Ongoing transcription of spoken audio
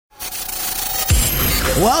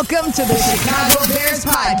Welcome to the Chicago Bears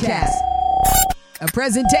Podcast, a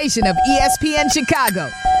presentation of ESPN Chicago,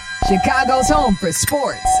 Chicago's home for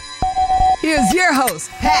sports. Here's your host,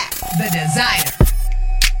 Pat, the Designer.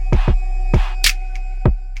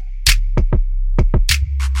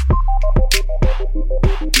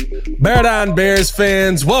 Bear down, Bears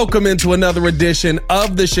fans. Welcome into another edition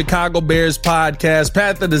of the Chicago Bears Podcast.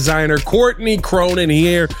 Pat, the Designer, Courtney, Cronin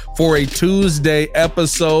here for a Tuesday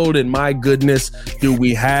episode. And my goodness, do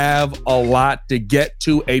we have a lot to get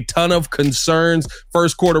to, a ton of concerns.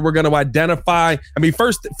 First quarter, we're going to identify,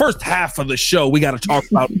 first half of the show, we got to talk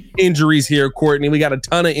about injuries here, Courtney. We got a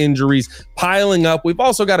ton of injuries piling up. We've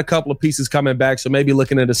also got a couple of pieces coming back, so maybe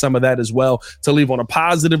looking into some of that as well to leave on a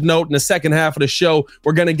positive note. In the second half of the show,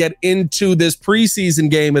 we're going to get into this preseason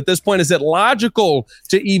game. At this point, is it logical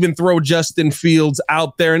to even throw Justin Fields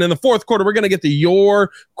out there? And in the fourth quarter, we're going to get to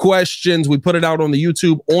your questions. We put it out on the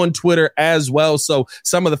YouTube, on Twitter as well. So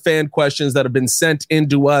some of the fan questions that have been sent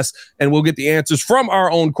into us, and we'll get the answers from our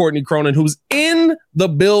own Courtney Cronin, who's in the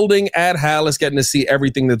building at Hallis, getting to see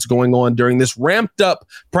everything that's going on during this ramped up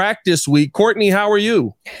practice week. Courtney, how are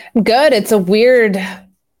you? Good. It's a weird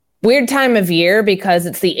time of year because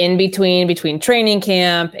it's the in-between training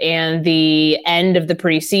camp and the end of the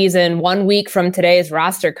preseason. 1 week from today's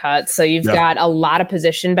roster cut. So you've got a lot of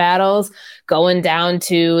position battles going down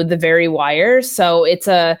to the very wire. So it's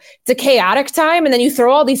a chaotic time. And then you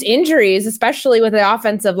throw all these injuries, especially with the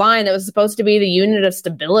offensive line that was supposed to be the unit of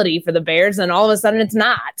stability for the Bears. And all of a sudden it's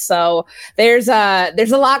not. So there's a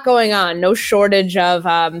lot going on. No shortage of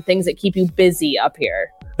things that keep you busy up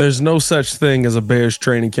here. There's no such thing as a Bears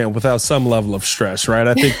training camp without some level of stress, right?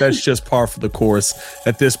 I think that's just par for the course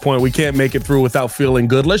at this point. We can't make it through without feeling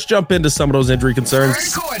good. Let's jump into some of those injury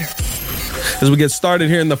concerns as we get started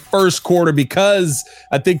here in the first quarter, because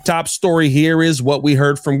I think top story here is what we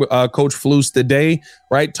heard from Coach Flus today,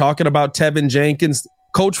 right? Talking about Tevin Jenkins.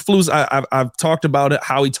 Coach Flus, I've talked about it,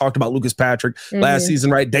 how he talked about Lucas Patrick last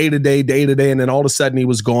season, right? Day to day, and then all of a sudden he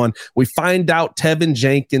was gone. We find out Tevin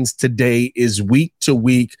Jenkins today is week to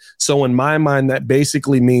week. So in my mind, that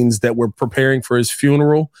basically means that we're preparing for his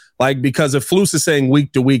funeral. Because if Flus is saying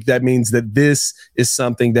week to week, that means that this is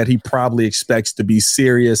something that he probably expects to be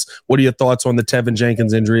serious. What are your thoughts on the Tevin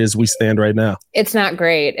Jenkins injury as we stand right now? It's not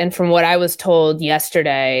great. And from what I was told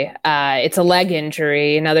yesterday, it's a leg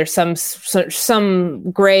injury. Now there's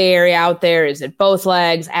some gray area out there. Is it both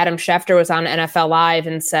legs? Adam Schefter was on NFL Live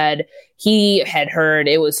and said he had heard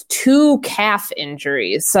it was 2 calf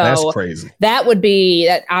injuries. So that's crazy.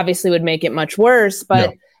 That obviously would make it much worse.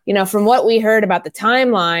 But from what we heard about the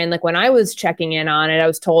timeline, when I was checking in on it, I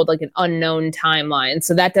was told an unknown timeline.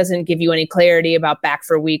 So that doesn't give you any clarity about back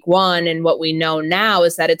for week 1. And what we know now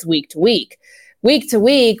is that it's week to week. Week to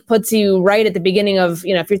week puts you right at the beginning of,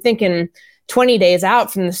 if you're thinking 20 days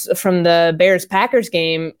out from the Bears-Packers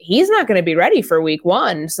game, he's not going to be ready for week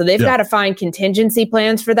 1. So they've got to find contingency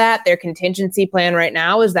plans for that. Their contingency plan right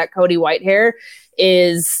now is that Cody Whitehair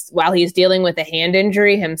is, while he's dealing with a hand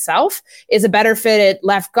injury himself, is a better fit at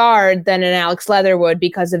left guard than an Alex Leatherwood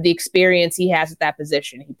because of the experience he has at that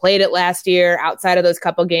position. He played it last year. Outside of those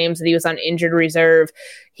couple games that he was on injured reserve,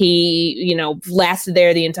 he, lasted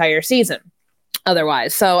there the entire season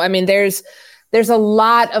otherwise. So, there's a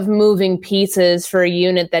lot of moving pieces for a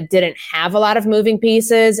unit that didn't have a lot of moving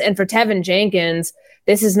pieces. And for Tevin Jenkins,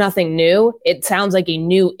 this is nothing new. It sounds like a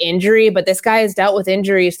new injury, but this guy has dealt with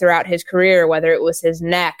injuries throughout his career, whether it was his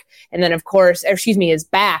neck and then, his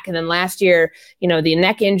back. And then last year, the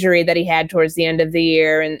neck injury that he had towards the end of the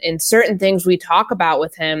year and certain things we talk about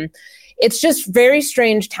with him. It's just very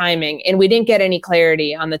strange timing, and we didn't get any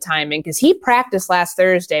clarity on the timing because he practiced last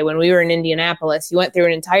Thursday when we were in Indianapolis. He went through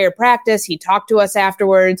an entire practice. He talked to us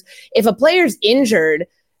afterwards. If a player's injured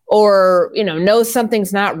or, knows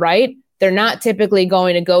something's not right, they're not typically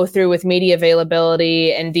going to go through with media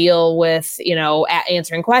availability and deal with,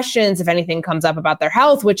 answering questions if anything comes up about their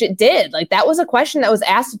health, which it did. That was a question that was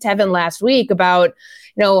asked to Tevin last week about,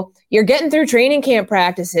 you're getting through training camp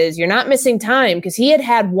practices. You're not missing time because he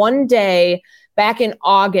had 1 day back in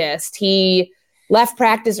August. He left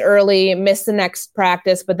practice early, missed the next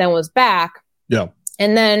practice, but then was back. Yeah.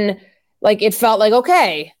 And then it felt like,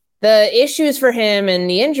 okay, the issues for him and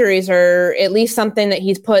the injuries are at least something that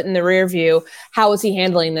he's put in the rear view. How is he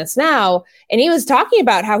handling this now? And he was talking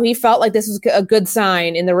about how he felt like this was a good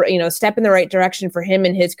sign in the, step in the right direction for him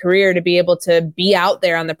in his career to be able to be out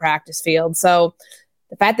there on the practice field. So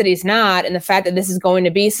the fact that he's not, and the fact that this is going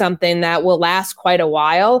to be something that will last quite a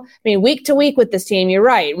while. Week to week with this team, you're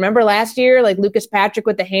right. Remember last year, Lucas Patrick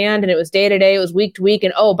with the hand, and it was day to day, it was week to week.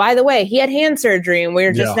 And oh, by the way, he had hand surgery and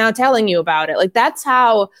we're just now telling you about it. That's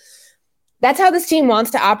how that's how this team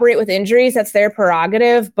wants to operate with injuries. That's their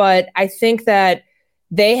prerogative. But I think that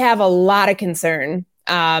they have a lot of concern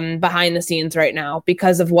behind the scenes right now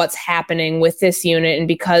because of what's happening with this unit and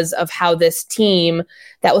because of how this team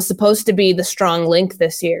that was supposed to be the strong link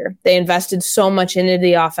this year, they invested so much into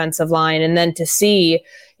the offensive line. And then to see,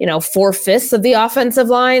 4/5 of the offensive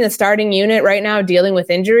line, the starting unit right now dealing with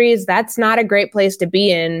injuries, that's not a great place to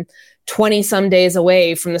be in 20 some days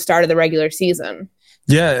away from the start of the regular season.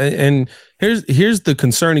 Yeah, and here's the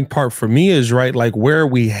concerning part for me is, right, like, where are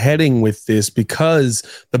we heading with this? Because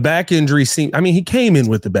the back injury he came in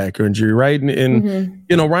with the back injury, right? And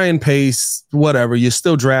Ryan Pace, whatever, you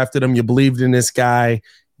still drafted him, you believed in this guy.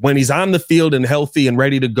 When he's on the field and healthy and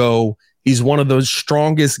ready to go, he's one of those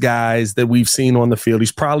strongest guys that we've seen on the field.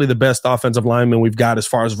 He's probably the best offensive lineman we've got as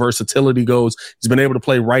far as versatility goes. He's been able to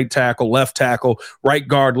play right tackle, left tackle, right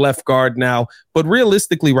guard, left guard now. But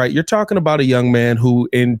realistically, right, you're talking about a young man who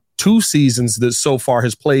in 2 seasons that so far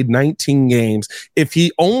has played 19 games. If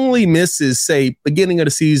he only misses, say, beginning of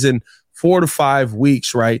the season, 4 to 5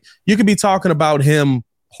 weeks, right, you could be talking about him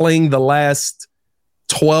playing the last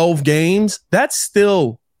 12 games. That's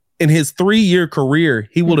still, in his 3-year career,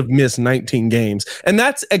 he would have missed 19 games. And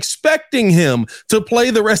that's expecting him to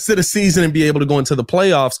play the rest of the season and be able to go into the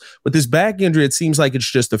playoffs. With this back injury, it seems like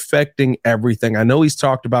it's just affecting everything. I know he's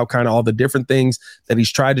talked about kind of all the different things that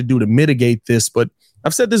he's tried to do to mitigate this, but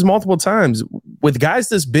I've said this multiple times. With guys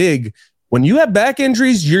this big, when you have back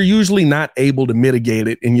injuries, you're usually not able to mitigate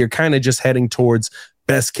it, and you're kind of just heading towards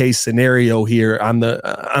best case scenario here on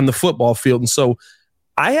the football field. And so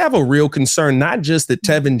I have a real concern, not just that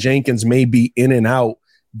Tevin Jenkins may be in and out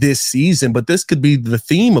this season, but this could be the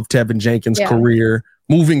theme of Tevin Jenkins' career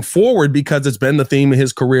moving forward, because it's been the theme of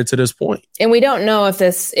his career to this point. And we don't know if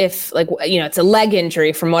it's a leg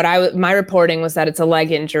injury. From what my reporting was that it's a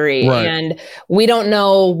leg injury, right. And we don't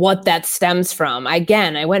know what that stems from.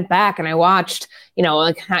 Again, I went back and I watched, you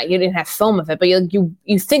didn't have film of it, but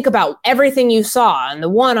you think about everything you saw and the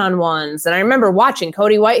one-on-ones. And I remember watching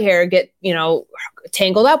Cody Whitehair get,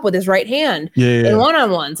 tangled up with his right hand in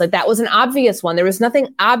one-on-ones. Like, that was an obvious one. There was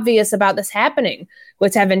nothing obvious about this happening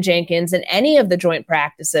with Tevin Jenkins in any of the joint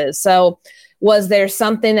practices. So was there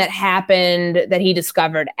something that happened that he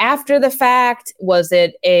discovered after the fact? Was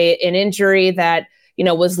it an injury that,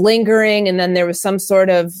 was lingering, and then there was some sort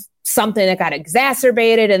of something that got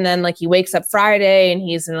exacerbated, and then he wakes up Friday and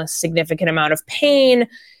he's in a significant amount of pain?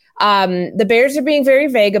 The Bears are being very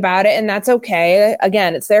vague about it, and that's okay.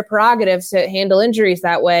 Again, it's their prerogative to handle injuries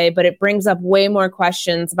that way, but it brings up way more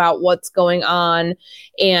questions about what's going on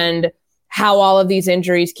and how all of these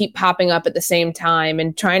injuries keep popping up at the same time,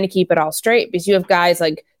 and trying to keep it all straight, because you have guys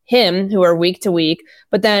like him who are week to week,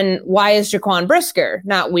 but then why is Jaquan Brisker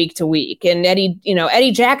not week to week? And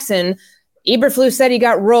Eddie Jackson, Eberflus said he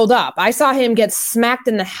got rolled up. I saw him get smacked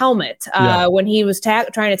in the helmet when he was trying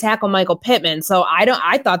to tackle Michael Pittman. So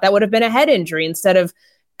I thought that would have been a head injury instead of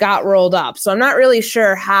got rolled up. So I'm not really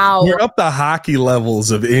sure how. You're up the hockey levels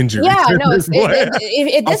of injury. Yeah, no, at this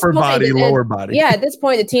upper point, body, lower body. Yeah, at this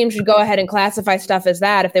point, the team should go ahead and classify stuff as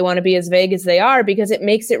that if they want to be as vague as they are, because it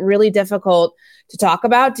makes it really difficult to talk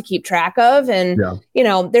about, to keep track of. And,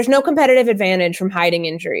 there's no competitive advantage from hiding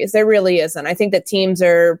injuries. There really isn't. I think that teams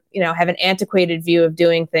are, have an antiquated view of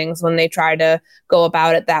doing things when they try to go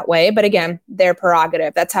about it that way. But again, their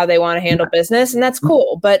prerogative. That's how they want to handle business, and that's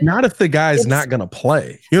cool. But not if the guy's not going to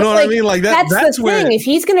play. You know what I mean? Like that's the thing. If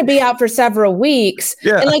he's going to be out for several weeks,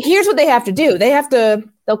 and here's what they have to do.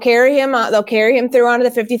 They'll carry him through onto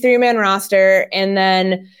the 53-man roster. And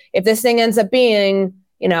then if this thing ends up being,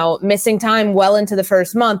 missing time well into the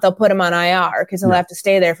first month, they'll put him on IR, because he'll have to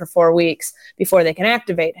stay there for 4 weeks before they can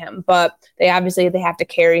activate him. But they have to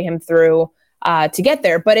carry him through to get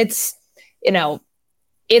there. But it's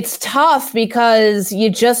tough, because you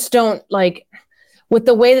just don't, with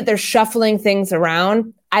the way that they're shuffling things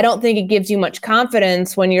around, I don't think it gives you much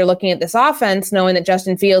confidence when you're looking at this offense, knowing that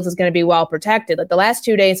Justin Fields is going to be well protected. Like the last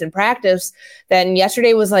 2 days in practice, then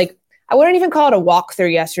yesterday was I wouldn't even call it a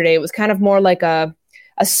walkthrough yesterday. It was kind of more like a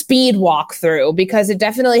speed walkthrough, because it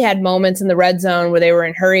definitely had moments in the red zone where they were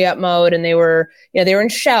in hurry up mode and they were in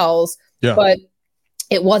shells, but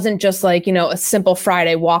it wasn't just a simple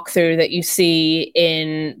Friday walkthrough that you see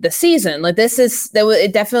in the season.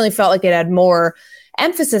 It definitely felt like it had more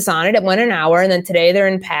emphasis on it. It went an hour, and then today they're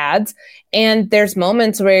in pads, and there's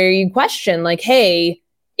moments where you question, hey,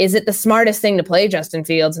 is it the smartest thing to play Justin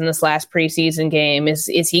Fields in this last preseason game? Is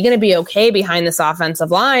he going to be okay behind this offensive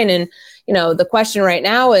line? And the question right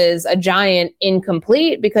now is a giant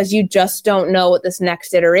incomplete, because you just don't know what this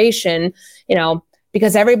next iteration,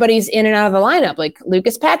 because everybody's in and out of the lineup. Like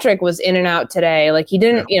Lucas Patrick was in and out today. Like he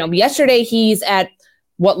didn't, yesterday he's at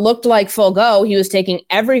what looked like full go. He was taking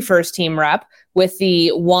every first team rep with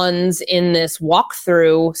the ones in this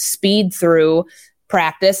walkthrough, speed through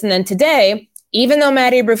practice. And then today, even though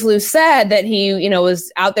Matt Eberflus said that he, was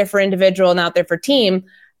out there for individual and out there for team,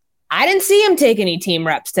 I didn't see him take any team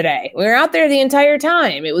reps today. We were out there the entire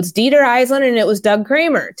time. It was Dieter Eisland and it was Doug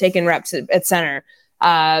Kramer taking reps at center,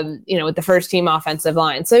 with the first team offensive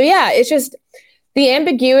line. So yeah, it's just the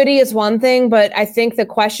ambiguity is one thing, but I think the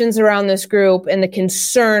questions around this group and the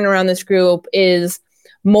concern around this group is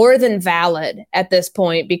more than valid at this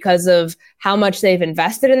point because of how much they've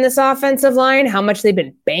invested in this offensive line, how much they've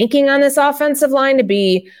been banking on this offensive line to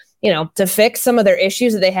be, to fix some of their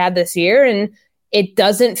issues that they had this year. And it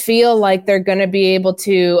doesn't feel like they're going to be able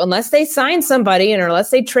to, unless they sign somebody and or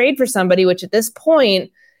unless they trade for somebody, which at this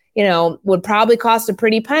point, would probably cost a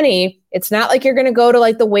pretty penny. It's not like you're going to go to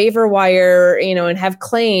like the waiver wire, and have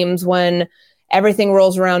claims when everything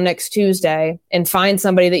rolls around next Tuesday and find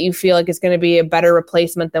somebody that you feel like is going to be a better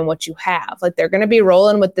replacement than what you have. Like they're going to be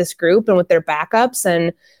rolling with this group and with their backups.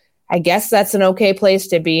 And I guess that's an okay place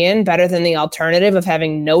to be in, better than the alternative of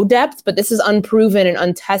having no depth, but this is unproven and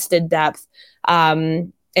untested depth.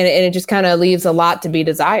 And it just kind of leaves a lot to be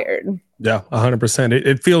desired. Yeah, 100%.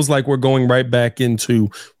 It feels like we're going right back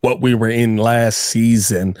into what we were in last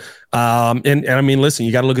season. And I mean, listen,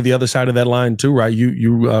 you got to look at the other side of that line too, right?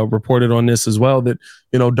 You reported on this as well that,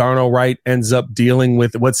 Darnell Wright ends up dealing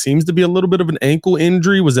with what seems to be a little bit of an ankle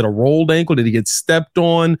injury. Was it a rolled ankle? Did he get stepped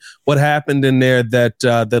on? What happened in there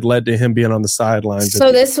that led to him being on the sidelines?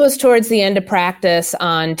 So this was towards the end of practice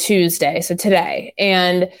on Tuesday, so today.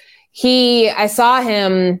 And I saw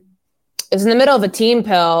him. It was in the middle of a team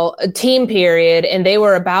period, and they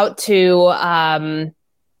were about to, had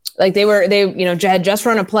just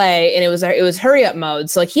run a play, and it was hurry up mode.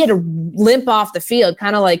 So like he had to limp off the field,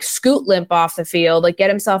 kind of like scoot limp off the field, like get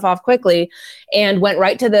himself off quickly, and went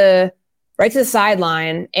right to the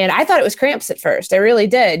sideline. And I thought it was cramps at first. I really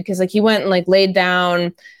did, because like he went and like laid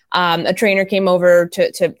down. A trainer came over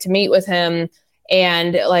to meet with him.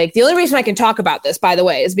 And like the only reason I can talk about this, by the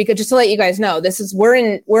way, is because just to let you guys know, we're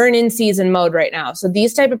in season mode right now. So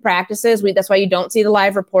these type of practices, that's why you don't see the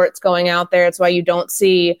live reports going out there. It's why you don't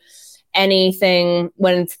see anything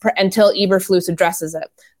until Eberflus addresses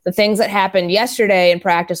it. The things that happened yesterday in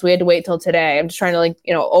practice, we had to wait till today. I'm just trying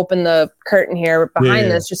to open the curtain here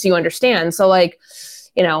behind this just so you understand. So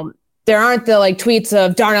there aren't the tweets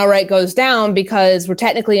of Darnell Wright goes down because we're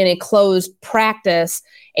technically in a closed practice.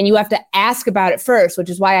 And you have to ask about it first, which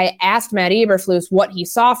is why I asked Matt Eberflus what he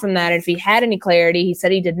saw from that. And if he had any clarity, he said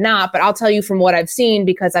he did not. But I'll tell you from what I've seen,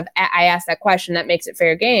 because I asked that question, that makes it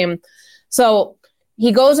fair game. So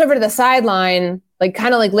he goes over to the sideline,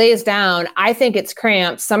 kind of lays down. I think it's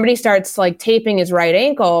cramps. Somebody starts taping his right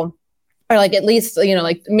ankle, or at least,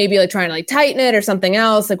 maybe trying to tighten it or something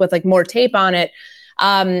else, with more tape on it.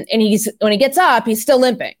 And when he gets up, he's still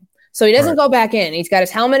limping. So he doesn't go back in. He's got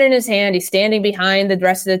his helmet in his hand. He's standing behind the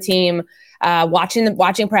rest of the team,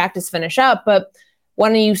 watching practice finish up. But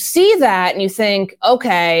when you see that and you think,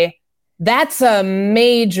 okay, that's a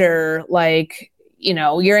major,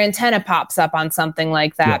 your antenna pops up on something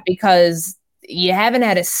like that, because you haven't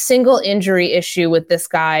had a single injury issue with this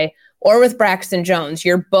guy or with Braxton Jones.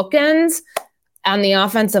 Your bookends on the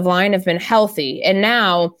offensive line have been healthy. And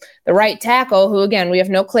now the right tackle, who, again, we have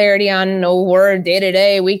no clarity on, no word, day to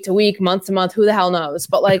day, week to week, month to month, who the hell knows?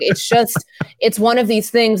 But it's just, it's one of these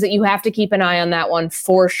things that you have to keep an eye on that one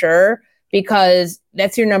for sure, because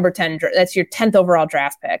that's your number 10, that's your 10th overall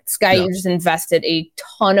draft pick. This guy you just invested a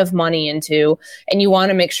ton of money into, and you want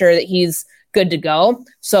to make sure that he's good to go.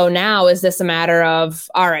 So now is this a matter of,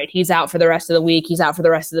 all right, he's out for the rest of the week, he's out for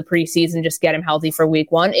the rest of the preseason, just get him healthy for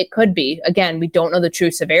week one? It could be. Again, we don't know the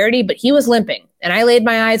true severity, but he was limping, and I laid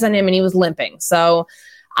my eyes on him and he was limping. So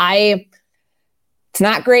it's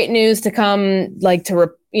not great news to come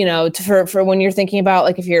for when you're thinking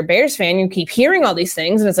about, if you're a Bears fan, you keep hearing all these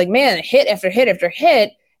things and it's man, hit after hit after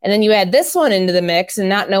hit. And then you add this one into the mix, and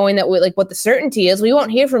not knowing that what the certainty is, we won't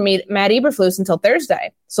hear from Matt Eberflus until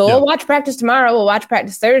Thursday. So we'll watch practice tomorrow. We'll watch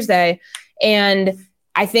practice Thursday. And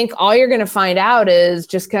I think all you're going to find out is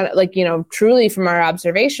just kind of truly from our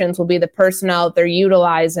observations will be the personnel that they're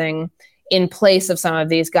utilizing in place of some of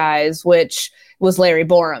these guys, which was Larry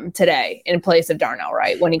Borum today in place of Darnell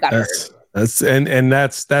Wright when he got hurt.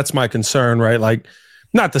 That's my concern, right?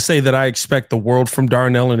 Not to say that I expect the world from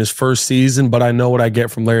Darnell in his first season, but I know what I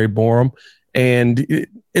get from Larry Borum, and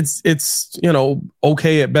it's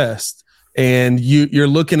okay at best. And you're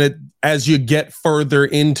looking at, as you get further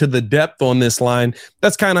into the depth on this line,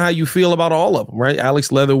 that's kind of how you feel about all of them, right?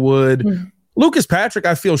 Alex Leatherwood, Lucas Patrick,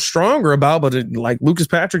 I feel stronger about, but Lucas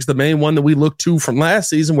Patrick's the main one that we look to from last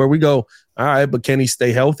season, where we go, all right, but can he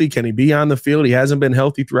stay healthy? Can he be on the field? He hasn't been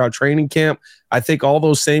healthy throughout training camp. I think all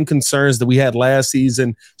those same concerns that we had last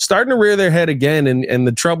season starting to rear their head again. And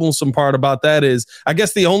the troublesome part about that is, I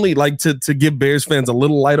guess the only, to give Bears fans a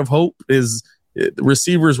little light of hope is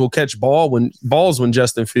receivers will catch balls when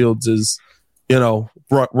Justin Fields is,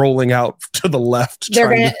 rolling out to the left. They're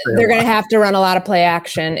gonna have to run a lot of play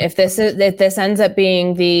action. If this ends up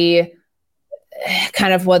being the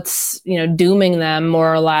kind of what's dooming them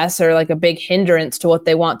more or less, or like a big hindrance to what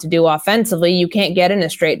they want to do offensively, you can't get in a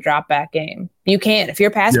straight drop back game. You can't. If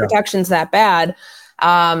your pass protection's that bad,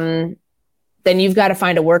 then you've got to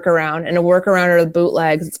find a workaround, and a workaround are the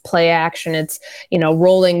bootlegs. It's play action. It's,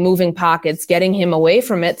 rolling, moving pockets, getting him away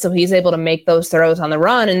from it so he's able to make those throws on the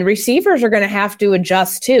run. And receivers are going to have to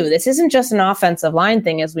adjust too. This isn't just an offensive line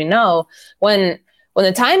thing, as we know. When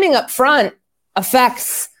the timing up front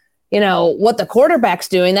affects, what the quarterback's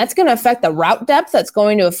doing, that's going to affect the route depth. That's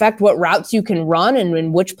going to affect what routes you can run and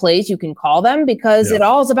in which plays you can call them, because it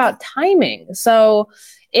all is about timing. So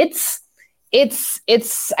it's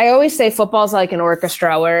I always say football's like an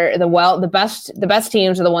orchestra, where the best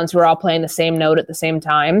teams are the ones who are all playing the same note at the same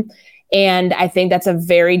time. And I think that's a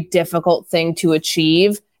very difficult thing to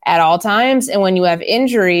achieve at all times. And when you have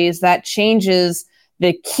injuries, that changes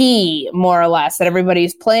the key, more or less, that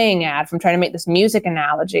everybody's playing at, from trying to make this music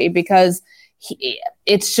analogy, because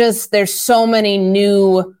it's just, there's so many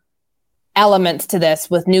new elements to this,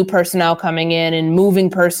 with new personnel coming in and moving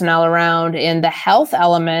personnel around, and the health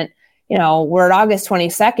element. We're at August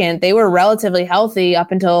 22nd. They were relatively healthy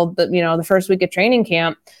up until the first week of training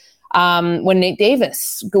camp, when Nate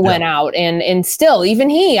Davis went out, and still,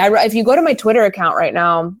 even if you go to my Twitter account right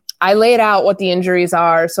now, I laid out what the injuries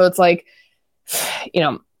are. So it's like,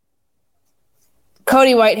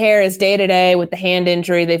 Cody Whitehair is day-to-day with the hand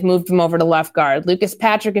injury. They've moved him over to left guard. Lucas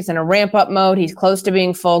Patrick is in a ramp-up mode. He's close to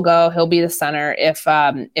being full go. He'll be the center if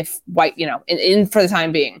White, in for the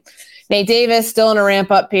time being. Nate Davis still in a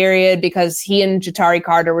ramp-up period, because he and Jatari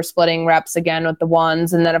Carter were splitting reps again with the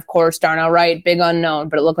ones. And then, of course, Darnell Wright, big unknown,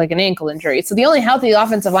 but it looked like an ankle injury. So the only healthy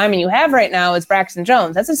offensive lineman you have right now is Braxton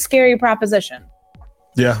Jones. That's a scary proposition.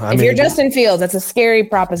 Yeah. If you're Justin Fields, that's a scary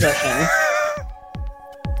proposition.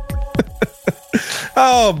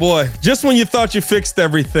 Oh, boy. Just when you thought you fixed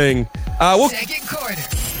everything. We'll Second quarter.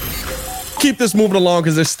 keep this moving along,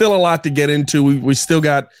 because there's still a lot to get into. We still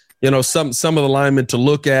got some of the linemen to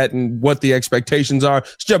look at and what the expectations are.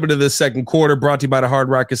 Let's jump into this second quarter, brought to you by the Hard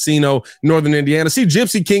Rock Casino, Northern Indiana. See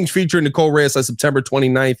Gypsy Kings featuring Nicole Reyes on September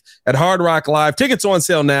 29th at Hard Rock Live. Tickets on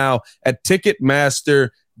sale now at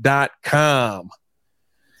Ticketmaster.com.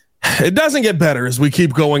 It doesn't get better as we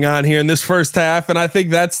keep going on here in this first half, and I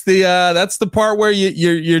think that's the part where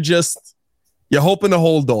you're hoping to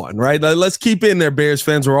hold on, right? Let's keep in there, Bears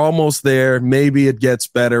fans. We're almost there. Maybe it gets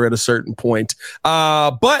better at a certain point.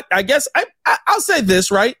 But I guess I'll say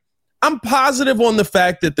this, right? I'm positive on the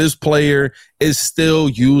fact that this player is still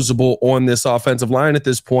usable on this offensive line at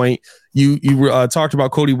this point. You talked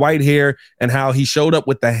about Cody Whitehair and how he showed up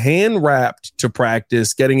with the hand wrapped to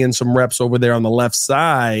practice, getting in some reps over there on the left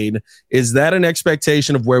side. Is that an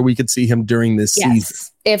expectation of where we could see him during this season?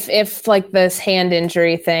 If like this hand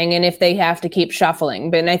injury thing, and if they have to keep shuffling.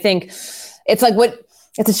 But I think it's like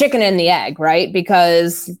it's a chicken and the egg, right?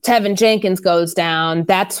 Because Tevin Jenkins goes down.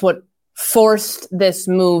 That's what forced this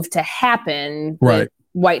move to happen, right?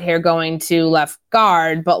 With Whitehair going to left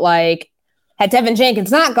guard. But had Tevin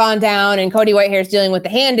Jenkins not gone down and Cody Whitehair is dealing with the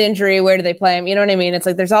hand injury, where do they play him? You know what I mean? It's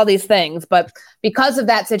like there's all these things, but because of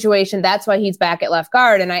that situation, that's why he's back at left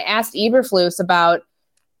guard. And I asked Eberflus about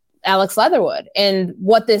Alex Leatherwood and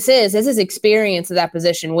what this is his experience of that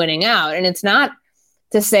position winning out. And it's not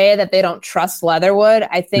to say that they don't trust Leatherwood.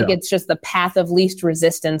 I think it's just the path of least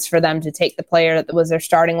resistance for them to take the player that was their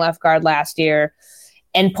starting left guard last year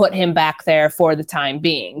and put him back there for the time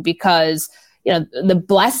being, because the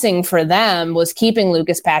blessing for them was keeping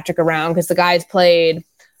Lucas Patrick around, because the guy's played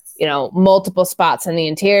multiple spots in the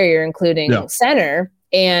interior, including center.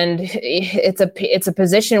 And it's a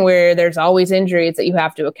position where there's always injuries that you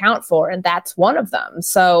have to account for, and that's one of them.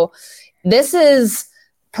 So this is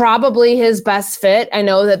probably his best fit. I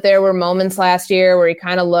know that there were moments last year where he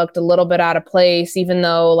kind of looked a little bit out of place, even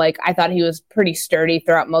though I thought he was pretty sturdy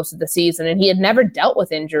throughout most of the season, and he had never dealt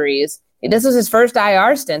with injuries. This was his first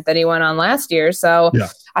IR stint that he went on last year. So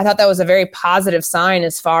I thought that was a very positive sign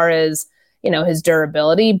as far as, his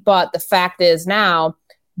durability. But the fact is now,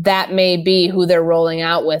 that may be who they're rolling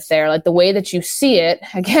out with there. Like the way that you see it,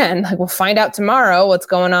 again, like we'll find out tomorrow what's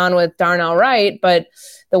going on with Darnell Wright, but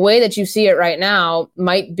the way that you see it right now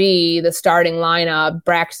might be the starting lineup: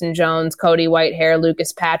 Braxton Jones, Cody Whitehair,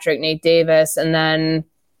 Lucas Patrick, Nate Davis, and then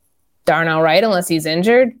Darnell Wright, unless he's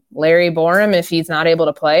injured, Larry Borum, if he's not able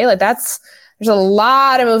to play. Like there's a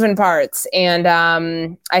lot of moving parts. And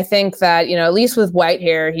I think that, at least with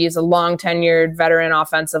Whitehair, he's a long tenured veteran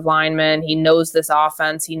offensive lineman. He knows this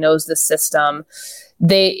offense. He knows the system.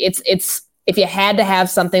 It's if you had to have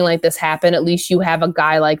something like this happen, at least you have a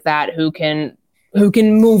guy like that who can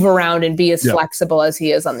move around and be as flexible as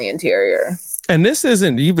he is on the interior. And this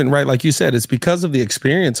isn't even right. Like you said, it's because of the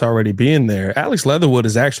experience already being there. Alex Leatherwood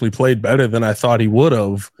has actually played better than I thought he would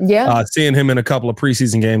have. Yeah. Seeing him in a couple of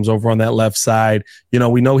preseason games over on that left side,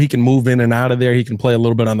 we know he can move in and out of there. He can play a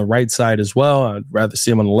little bit on the right side as well. I'd rather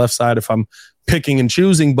see him on the left side if I'm picking and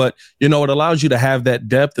choosing, but it allows you to have that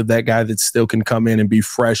depth of that guy that still can come in and be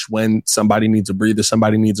fresh when somebody needs a breather,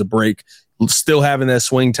 somebody needs a break, still having that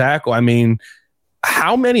swing tackle. I mean,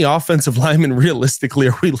 how many offensive linemen realistically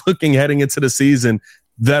are we looking heading into the season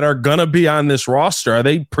that are going to be on this roster? Are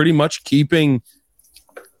they pretty much keeping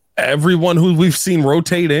everyone who we've seen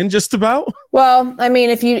rotate in just about? Well, I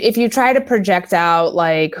mean, if you try to project out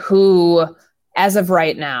like who as of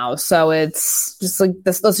right now, so it's just like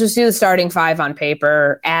this, let's just do the starting five on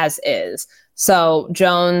paper as is. So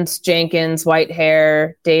Jones, Jenkins,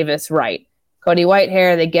 Whitehair, Davis, Wright. Cody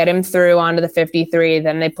Whitehair, they get him through onto the 53,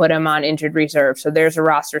 then they put him on injured reserve. So there's a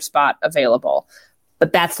roster spot available.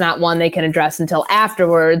 But that's not one they can address until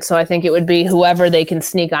afterwards. So I think it would be whoever they can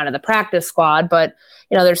sneak onto the practice squad. But,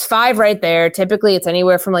 there's 5 right there. Typically, it's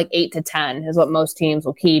anywhere from like 8 to 10 is what most teams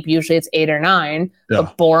will keep. Usually it's 8 or 9. Yeah.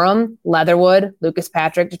 But Borum, Leatherwood, Lucas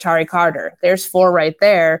Patrick, Jatari Carter. There's 4 right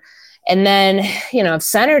there. And then, if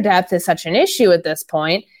center depth is such an issue at this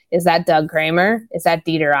point, is that Doug Kramer? Is that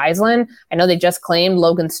Dieter Eisland? I know they just claimed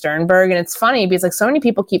Logan Sternberg, and it's funny because like so many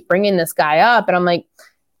people keep bringing this guy up, and I'm like,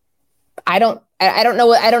 I don't know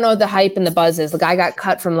what the hype and the buzz is. The guy got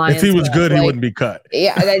cut from Lions. If he was good, he wouldn't be cut.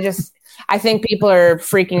 Yeah, I think people are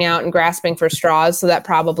freaking out and grasping for straws, so that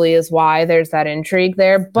probably is why there's that intrigue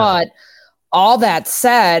there. But all that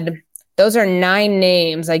said, those are 9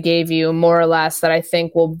 names I gave you, more or less, that I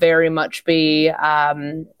think will very much be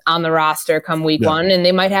on the roster come week 1. And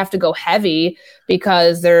they might have to go heavy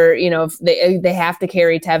because they're, they have to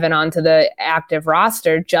carry Tevin onto the active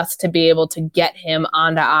roster just to be able to get him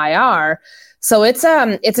onto IR. So it's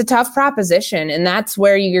a tough proposition. And that's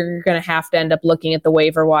where you're going to have to end up looking at the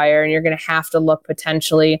waiver wire, and you're going to have to look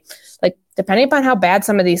potentially, like, depending upon how bad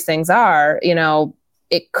some of these things are,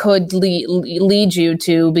 it could lead you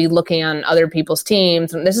to be looking on other people's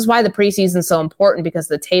teams. And this is why the preseason is so important, because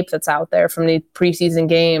the tape that's out there from the preseason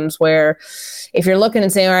games, where if you're looking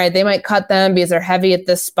and saying, all right, they might cut them because they're heavy at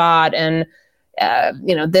this spot, and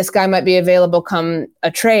this guy might be available come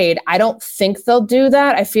a trade. I don't think they'll do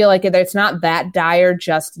that. I feel like it's not that dire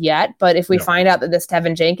just yet. But if we find out that this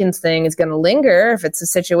Tevin Jenkins thing is going to linger, if it's a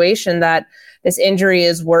situation that this injury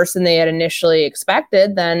is worse than they had initially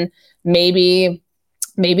expected, then maybe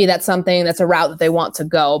that's something that's a route that they want to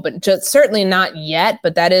go, but just certainly not yet.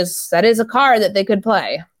 But that is a card that they could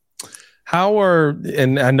play.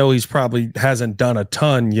 And I know he's probably hasn't done a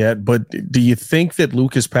ton yet, but do you think that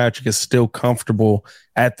Lucas Patrick is still comfortable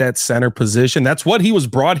at that center position? That's what he was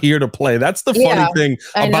brought here to play. That's the funny thing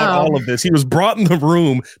about all of this. He was brought in the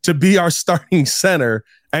room to be our starting center,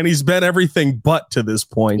 and he's been everything but to this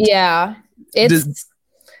point. Yeah.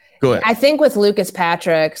 Go ahead. I think with Lucas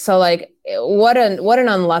Patrick, so like what an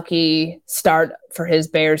unlucky start for his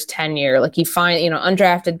Bears tenure. Like he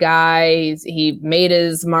undrafted guy. He made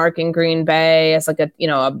his mark in Green Bay as like a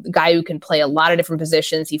guy who can play a lot of different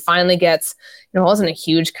positions. He finally gets, it wasn't a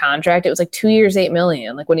huge contract. It was like 2 years, $8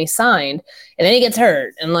 million, like when he signed, and then he gets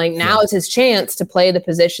hurt. And like now is his chance to play the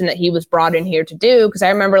position that he was brought in here to do. Cause I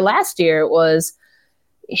remember last year it was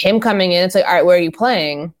him coming in. It's like, all right, where are you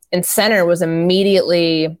playing? And center was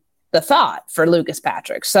immediately the thought for Lucas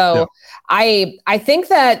Patrick. So I think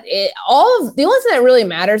that the only thing that really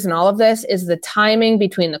matters in all of this is the timing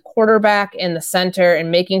between the quarterback and the center,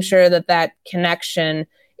 and making sure that connection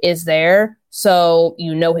is there. So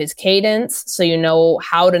his cadence, so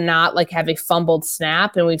how to not like have a fumbled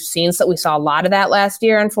snap. And we saw a lot of that last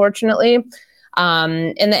year, unfortunately.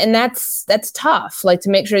 And that's tough, like to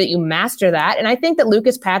make sure that you master that. And I think that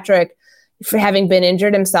Lucas Patrick, for having been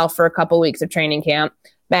injured himself for a couple weeks of training camp,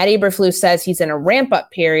 Matt Eberflus says he's in a ramp-up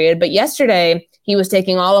period, but yesterday he was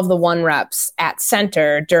taking all of the 1 reps at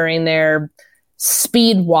center during their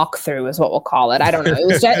speed walkthrough is what we'll call it. I don't know.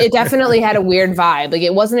 It definitely had a weird vibe. Like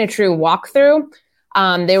it wasn't a true walkthrough.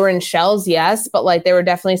 They were in shells, yes, but like there were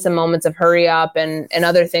definitely some moments of hurry up and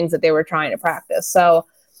other things that they were trying to practice. So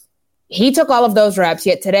he took all of those reps,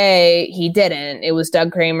 yet today he didn't. It was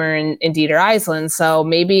Doug Kramer and Dieter Eisland. So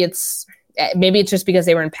maybe it's just because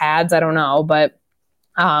they were in pads. I don't know, but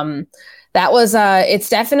that was it's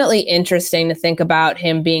definitely interesting to think about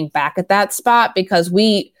him being back at that spot because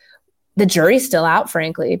the jury's still out,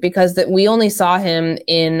 frankly, because we only saw him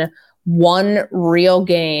in one real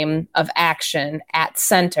game of action at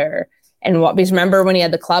center. And because remember when he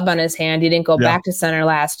had the club on his hand, he didn't go back to center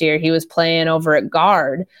last year. He was playing over at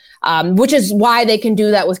guard, which is why they can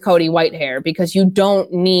do that with Cody Whitehair, because you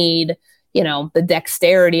don't need, the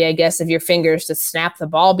dexterity, I guess, of your fingers to snap the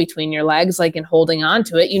ball between your legs, like in holding on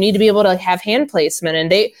to it. You need to be able to have hand placement.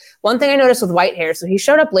 And one thing I noticed with Whitehair, so he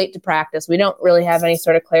showed up late to practice. We don't really have any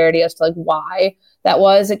sort of clarity as to like why that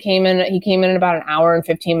was. He came in about an hour and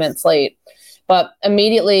 15 minutes late. But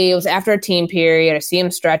immediately, it was after a team period. I see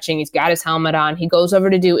him stretching. He's got his helmet on. He goes over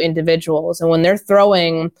to do individuals. And when they're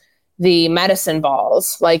throwing the medicine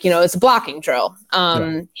balls, like, it's a blocking drill,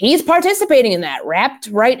 he's participating in that, wrapped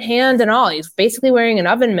right hand and all. He's basically wearing an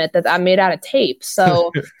oven mitt that I made out of tape.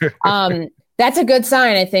 So that's a good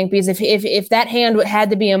sign, I think, because if that hand had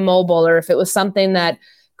to be immobile or if it was something that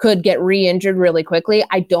could get re-injured really quickly,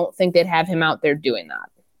 I don't think they'd have him out there doing that.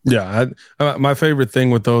 Yeah, my favorite thing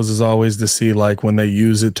with those is always to see like when they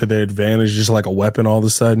use it to their advantage, just like a weapon. All of a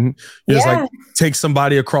sudden, you just like take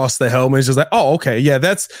somebody across the helmet. It's just like, oh, okay, yeah,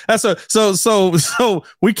 that's so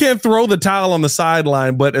we can't throw the towel on the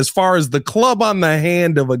sideline, but as far as the club on the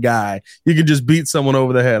hand of a guy, you can just beat someone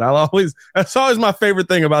over the head. That's always my favorite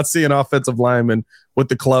thing about seeing offensive linemen with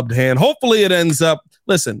the clubbed hand. Hopefully, it ends up.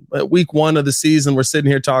 Listen, week 1 of the season, we're sitting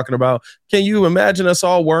here talking about, can you imagine us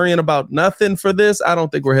all worrying about nothing for this? I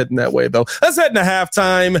don't think we're heading that way, though. Let's head into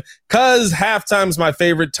halftime, because halftime's my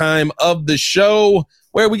favorite time of the show,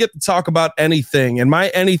 where we get to talk about anything. And my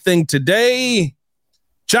anything today,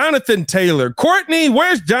 Jonathan Taylor. Courtney,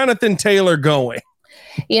 where's Jonathan Taylor going?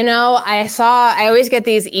 I always get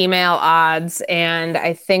these email odds, and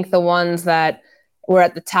I think the ones that were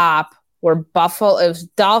at the top were Buffalo. It was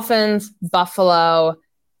Dolphins, Buffalo,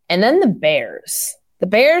 and then the Bears. The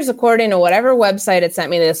Bears, according to whatever website it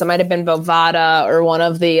sent me this, it might have been Bovada or one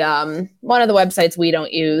of the websites we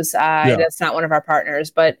don't use. That's not one of our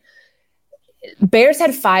partners, but Bears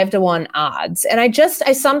had 5-1 odds. And I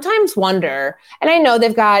sometimes wonder, and I know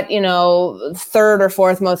they've got, third or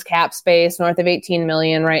fourth most cap space, north of 18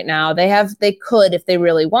 million right now. They could if they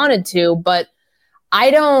really wanted to, but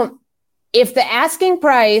if the asking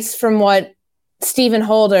price from what Stephen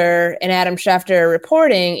Holder and Adam Schefter are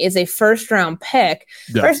reporting is a first-round pick,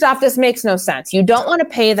 first off, this makes no sense. You don't want to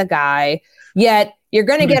pay the guy, yet you're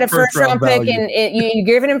going to get a first-round pick, and you're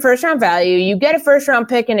giving him first-round value. You get a first-round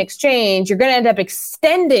pick in exchange. You're going to end up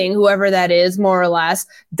extending whoever that is, more or less,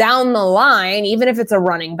 down the line, even if it's a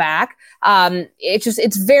running back.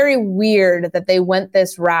 It's very weird that they went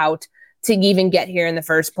this route to even get here in the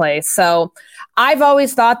first place. So I've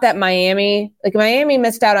always thought that Miami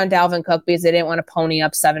missed out on Dalvin Cook because they didn't want to pony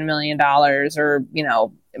up $7 million or,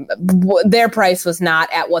 their price was not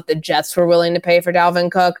at what the Jets were willing to pay for Dalvin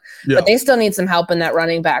Cook, but they still need some help in that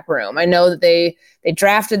running back room. I know that they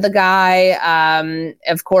drafted the guy.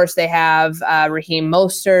 Of course, they have Raheem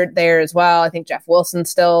Mostert there as well. I think Jeff Wilson's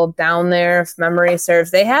still down there, if memory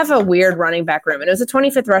serves. They have a weird running back room, and it was a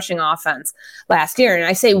 25th rushing offense last year. And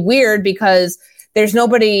I say weird because there's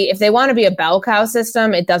nobody, if they want to be a bell cow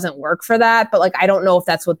system, it doesn't work for that. But I don't know if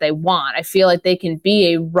that's what they want. I feel like they can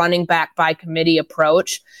be a running back by committee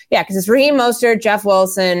approach. Yeah, because it's Raheem Mostert, Jeff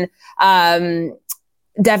Wilson, Devin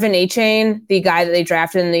Achane, the guy that they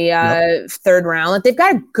drafted in the third round. They've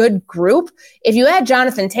got a good group. If you add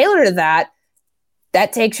Jonathan Taylor to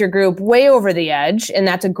that takes your group way over the edge. And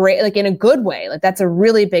that's a great, in a good way. That's a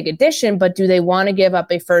really big addition. But do they want to give up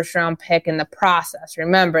a first round pick in the process?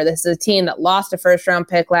 Remember, this is a team that lost a first round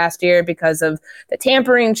pick last year because of the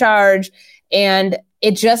tampering charge. And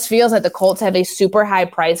it just feels like the Colts have a super high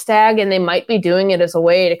price tag, and they might be doing it as a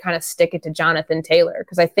way to kind of stick it to Jonathan Taylor.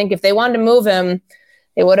 Because I think if they wanted to move him,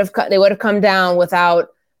 they would have come down without.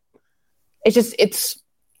 It's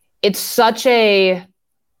such a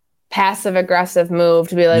passive aggressive move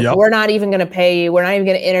to be like, we're not even going to pay you. We're not even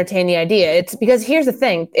going to entertain the idea. It's because here's the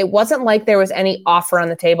thing. It wasn't like there was any offer on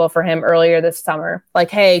the table for him earlier this summer. Like,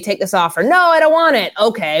 hey, take this offer. No, I don't want it.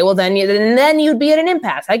 Okay. Well, then you'd be at an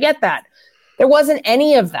impasse. I get that. There wasn't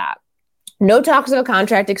any of that. No talks of a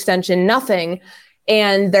contract extension, nothing.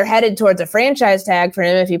 And they're headed towards a franchise tag for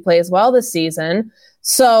him if he plays well this season.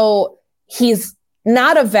 So he's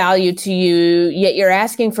not of value to you, yet you're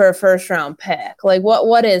asking for a first round pick. Like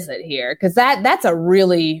what is it here? Because that's a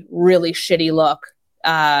really, really shitty look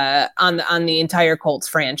on the entire Colts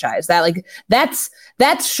franchise. That's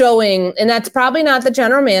showing, and that's probably not the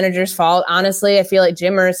general manager's fault. Honestly, I feel like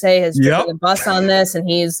Jim Irsay has driven the bus on this, and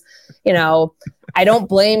he's, I don't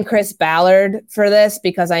blame Chris Ballard for this,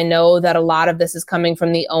 because I know that a lot of this is coming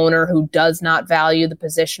from the owner, who does not value the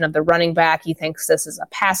position of the running back. He thinks this is a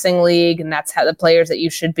passing league, and that's how the players that you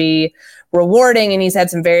should be rewarding. And he's had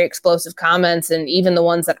some very explosive comments, and even the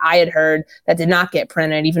ones that I had heard that did not get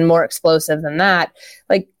printed, even more explosive than that.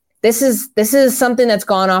 Like, this is something that's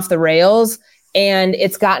gone off the rails, and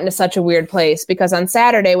it's gotten to such a weird place, because on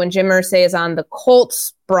Saturday, when Jim Irsay is on the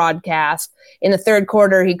Colts broadcast in the third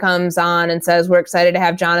quarter, he comes on and says, "We're excited to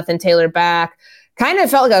have Jonathan Taylor back." Kind of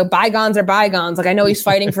felt like bygones are bygones. Like, I know he's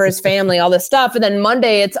fighting for his family, all this stuff. And then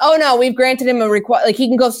Monday it's, "Oh no, we've granted him a request. Like, he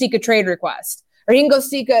can go seek a trade request, or he can go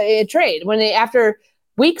seek a trade." After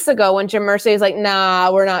weeks ago, when Jim Irsay is like, "Nah,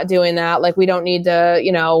 we're not doing that. Like, we don't need to,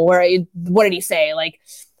 what did he say? Like,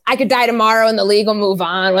 I could die tomorrow and the league will move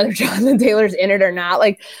on, whether Jonathan Taylor's in it or not."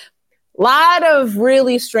 Like, a lot of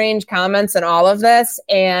really strange comments in all of this.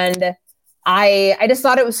 And I just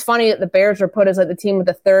thought it was funny that the Bears were put as like the team with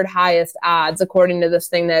the third highest odds, according to this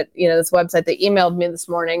thing that, this website that emailed me this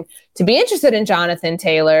morning, to be interested in Jonathan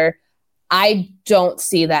Taylor. I don't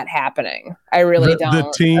see that happening. I really don't. I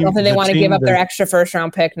don't think they want to give up their extra first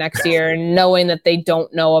round pick next year, knowing that they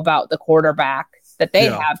don't know about the quarterback that they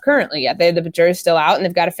have currently yet. The jury's still out, and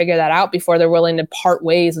they've got to figure that out before they're willing to part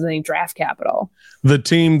ways with any draft capital. The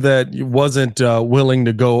team that wasn't willing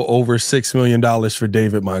to go over $6 million for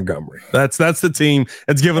David Montgomery. That's the team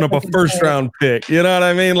that's given up a first round pick. You know what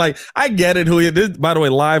I mean? Like, I get it. By the way,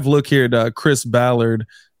 live look here to Chris Ballard,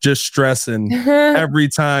 just stressing every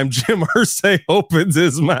time Jim Irsay opens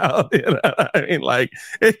his mouth. You know what I mean? Like,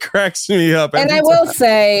 it cracks me up. And I will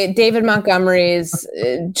say, David Montgomery's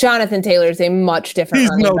Jonathan Taylor is a much different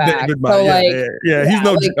running back. He's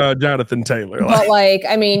no Jonathan Taylor. But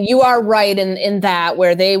you are right in that,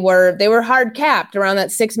 where they were hard capped around that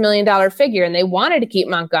 $6 million figure, and they wanted to keep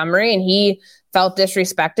Montgomery, and he felt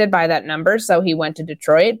disrespected by that number, so he went to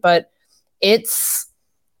Detroit. But it's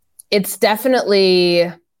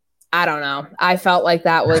definitely, I don't know. I felt like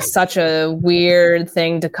that was such a weird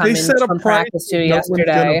thing to come in from practice to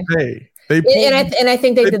yesterday. And I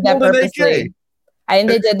think they did that purposely. I think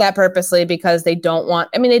they did that purposely because they don't want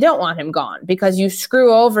him gone, because you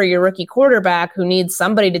screw over your rookie quarterback who needs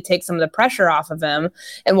somebody to take some of the pressure off of him.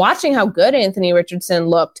 And watching how good Anthony Richardson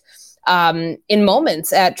looked in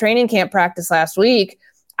moments at training camp practice last week,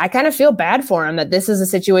 I kind of feel bad for him that this is a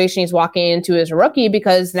situation he's walking into as a rookie,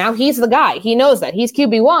 because now he's the guy. He knows that he's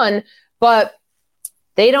QB1, but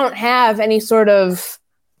they don't have any sort of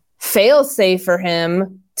fail-safe for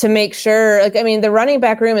him to make sure. The running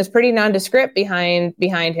back room is pretty nondescript behind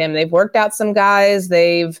him. They've worked out some guys.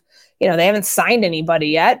 They haven't signed anybody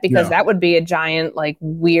yet, because that would be a giant,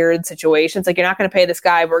 weird situation. It's like, you're not going to pay this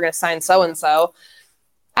guy, we're going to sign so-and-so.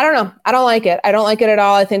 I don't know. I don't like it. I don't like it at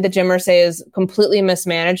all. I think that Jim Irsay has completely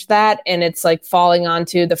mismanaged that, and it's falling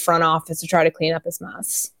onto the front office to try to clean up his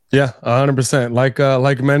mess. Yeah, 100%.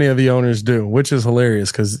 Like many of the owners do, which is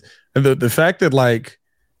hilarious, because the fact that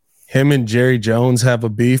him and Jerry Jones have a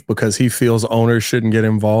beef because he feels owners shouldn't get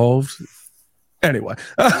involved. Anyway,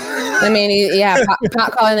 pot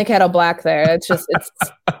calling the kettle black there. It's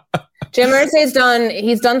Jim Irsay's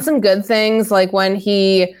he's done some good things, like when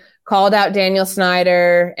he called out Daniel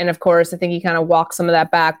Snyder, and of course I think he kind of walked some of that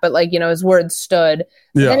back, but his words stood.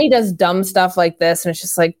 Yeah. Then he does dumb stuff like this, and it's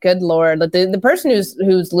just like, good Lord, the person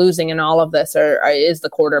who's losing in all of this is the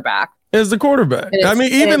quarterback.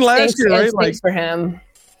 Even last year, right? Like, for him.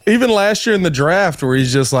 Even last year in the draft, where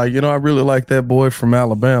he's just like, I really like that boy from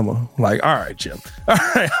Alabama. Like, all right, Jim. All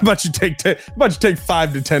right, how about you take 5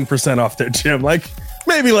 to 10% off there, Jim? Like,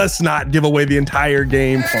 maybe let's not give away the entire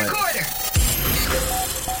game plan.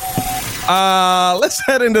 Let's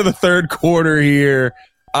head into the third quarter here,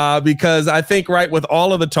 because I think, with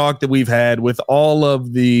all of the talk that we've had, with all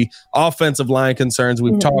of the offensive line concerns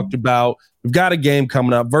we've talked about, we've got a game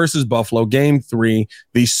coming up versus Buffalo, game 3.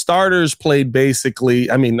 The starters played basically.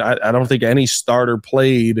 I don't think any starter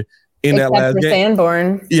played in that last game.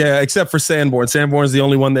 Sanborn. Yeah, except for Sanborn. Sanborn's the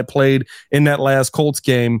only one that played in that last Colts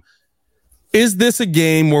game. Is this a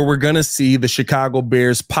game where we're going to see the Chicago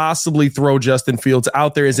Bears possibly throw Justin Fields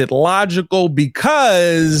out there? Is it logical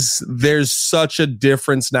because there's such a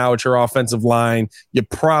difference now at your offensive line? You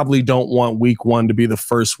probably don't want week one to be the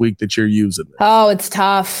first week that you're using it. Oh, it's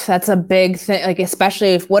tough. That's a big thing. Like,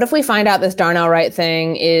 especially what if we find out this Darnell Wright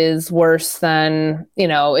thing is worse than,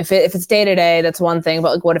 if it's day to day, that's one thing.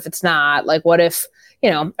 But like, what if it's not? Like, what if,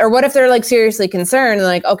 or what if they're like seriously concerned and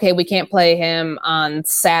like, okay, we can't play him on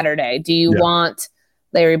Saturday. Do you want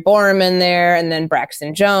Larry Borum in there and then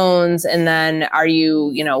Braxton Jones? And then are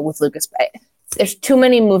you, with Lucas? There's too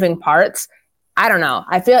many moving parts. I don't know.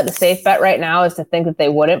 I feel like the safe bet right now is to think that they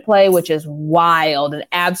wouldn't play, which is wild, an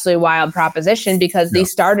absolutely wild proposition because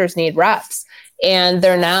these starters need reps. And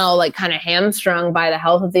they're now like kind of hamstrung by the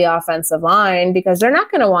health of the offensive line because they're not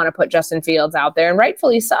going to want to put Justin Fields out there, and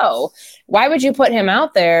rightfully so. Why would you put him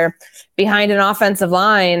out there behind an offensive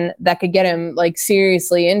line that could get him like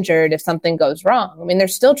seriously injured if something goes wrong? I mean, they're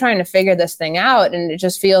still trying to figure this thing out, and it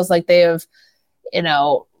just feels like they have,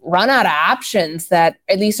 run out of options that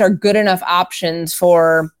at least are good enough options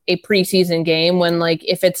for a preseason game when, like,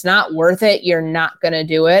 if it's not worth it, you're not going to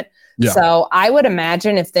do it. Yeah. So I would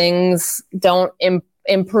imagine if things don't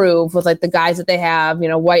improve with like the guys that they have,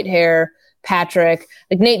 Whitehair, Patrick,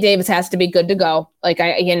 like Nate Davis has to be good to go. Like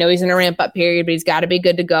I know he's in a ramp up period, but he's got to be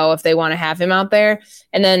good to go if they want to have him out there.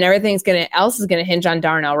 And then everything's else is going to hinge on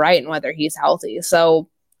Darnell Wright and whether he's healthy. So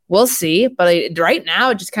we'll see. But right now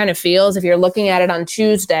it just kind of feels, if you're looking at it on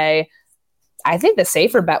Tuesday, I think the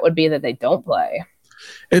safer bet would be that they don't play.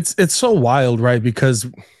 It's so wild, right? Because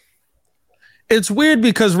it's weird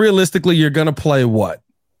because realistically, you're going to play what?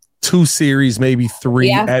 2 series, maybe 3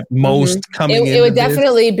 at most coming in. It would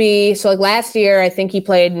definitely be. So like last year, I think he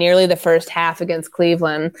played nearly the first half against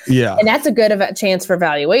Cleveland. Yeah. And that's a good of a chance for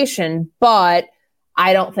valuation. But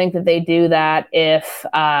I don't think that they do that if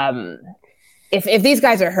these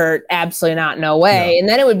guys are hurt. Absolutely not. No way. No. And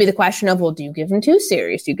then it would be the question of, well, do you give him 2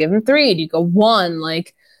 series? Do you give him 3? Do you go 1?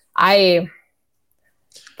 Like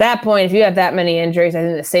that point, if you have that many injuries, I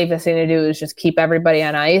think the safest thing to do is just keep everybody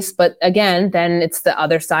on ice. But again, then it's the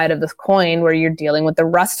other side of this coin where you're dealing with the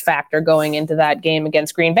rust factor going into that game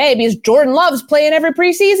against Green Bay because Jordan Love's playing every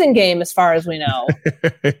preseason game as far as we know.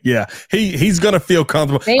 Yeah, he's going to feel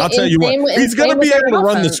comfortable. I'll tell you what, he's going to be able to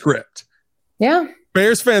run the script. Yeah.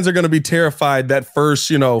 Bears fans are going to be terrified that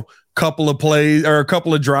first, couple of plays or a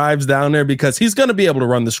couple of drives down there because he's going to be able to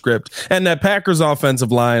run the script. And that Packers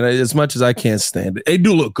offensive line, as much as I can't stand it, they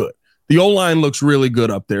do look good. The O-line looks really good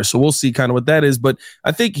up there. So we'll see kind of what that is. But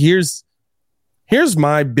I think here's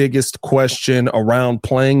my biggest question around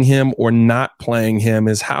playing him or not playing him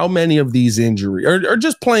is how many of these injuries or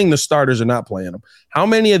just playing the starters or not playing them. How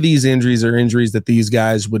many of these injuries are injuries that these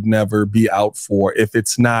guys would never be out for if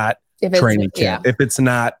it's not training camp, if it's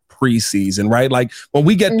not preseason, right? Like when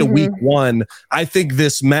we get to week 1, I think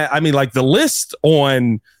the list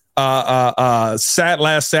on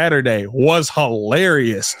last Saturday was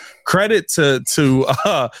hilarious. Credit to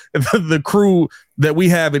the crew that we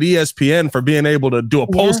have at ESPN for being able to do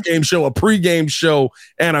a post-game show, a pre-game show,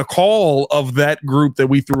 and a call of that group that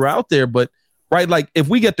we threw out there. But right, like if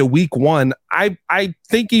we get to week 1, I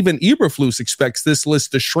think even Eberflus expects this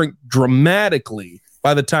list to shrink dramatically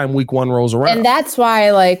by the time week 1 rolls around. And that's why,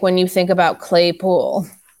 like, when you think about Claypool,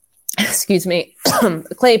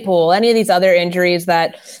 Claypool, any of these other injuries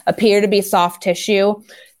that appear to be soft tissue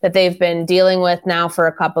that they've been dealing with now for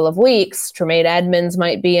a couple of weeks, Tremaine Edmonds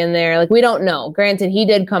might be in there. Like, we don't know. Granted, he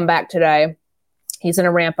did come back today. He's in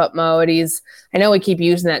a ramp-up mode. I know we keep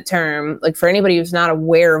using that term. Like, for anybody who's not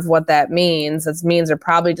aware of what that means they're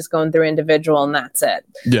probably just going through individual and that's it.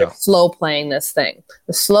 Yeah. They're slow playing this thing.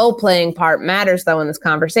 The slow playing part matters, though, in this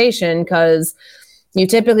conversation because you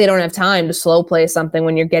typically don't have time to slow play something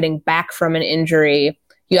when you're getting back from an injury.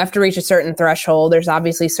 You have to reach a certain threshold. There's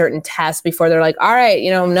obviously certain tests before they're like, all right,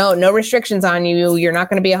 no restrictions on you. You're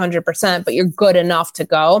not going to be 100%, but you're good enough to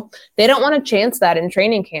go. They don't want to chance that in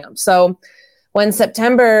training camp. So when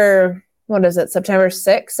September 6th,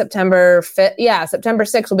 September 5th, September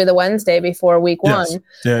 6th will be the Wednesday before week 1.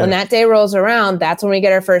 Yeah. When that day rolls around, that's when we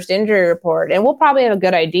get our first injury report. And we'll probably have a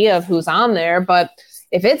good idea of who's on there. But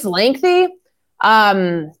if it's lengthy,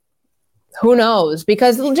 who knows?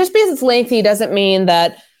 Because just because it's lengthy doesn't mean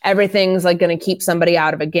that everything's like going to keep somebody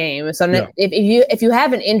out of a game. So if you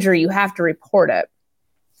have an injury, you have to report it.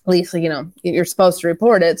 At least, you're supposed to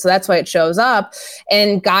report it. So that's why it shows up.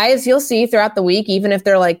 And guys, you'll see throughout the week, even if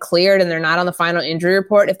they're like cleared and they're not on the final injury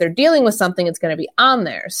report, if they're dealing with something, it's going to be on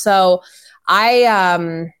there. So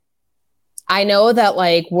I know that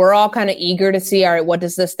like we're all kind of eager to see, all right, what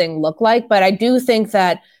does this thing look like? But I do think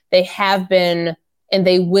that they have been and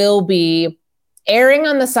they will be erring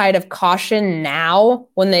on the side of caution now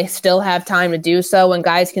when they still have time to do so, when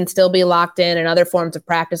guys can still be locked in other forms of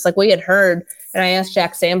practice. Like we had heard, and I asked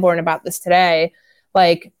Jack Sanborn about this today,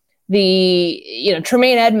 like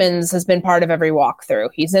Tremaine Edmonds has been part of every walkthrough.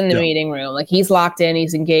 He's in the meeting room. Like he's locked in,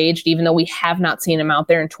 he's engaged, even though we have not seen him out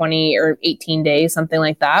there in 20 or 18 days, something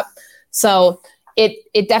like that. So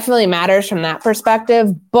it definitely matters from that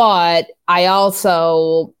perspective. But I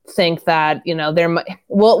also think that,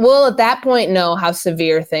 we'll at that point know how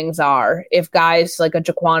severe things are. If guys like a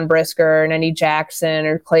Jaquan Brisker and Eddie Jackson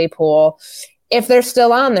or Claypool, if they're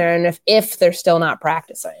still on there and if they're still not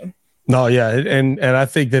practicing. No, yeah. And I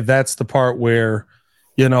think that's the part where,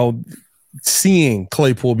 seeing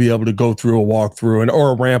Claypool be able to go through a walkthrough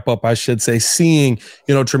or a ramp up, I should say, seeing,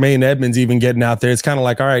 Tremaine Edmonds even getting out there. It's kind of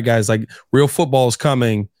like, all right, guys, like real football is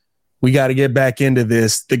coming. We got to get back into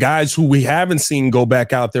this. The guys who we haven't seen go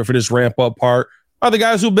back out there for this ramp up part are the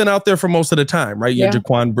guys who've been out there for most of the time, right? Your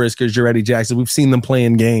Jaquan Briskers, your Eddie Jackson. We've seen them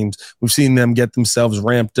playing games. We've seen them get themselves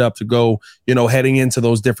ramped up to go, heading into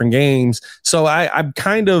those different games. So I'm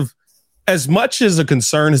kind of, as much as a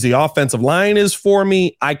concern as the offensive line is for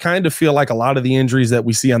me, I kind of feel like a lot of the injuries that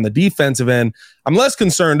we see on the defensive end, I'm less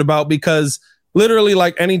concerned about, because literally,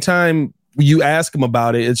 like, anytime you ask him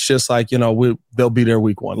about it, it's just like, they'll be there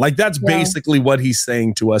week one. Like, that's basically what he's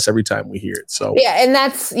saying to us every time we hear it. So yeah, and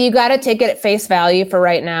that's, you got to take it at face value for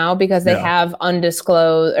right now, because they have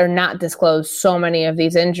undisclosed or not disclosed so many of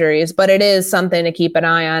these injuries, but it is something to keep an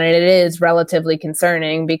eye on. And it is relatively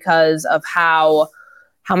concerning because of how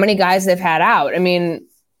many guys they've had out. I mean,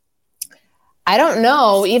 I don't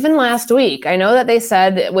know. Even last week, I know that they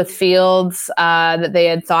said with Fields that they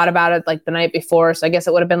had thought about it like the night before. So I guess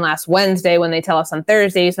it would have been last Wednesday when they tell us on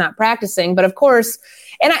Thursday he's not practicing. But of course,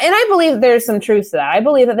 and I believe there's some truth to that. I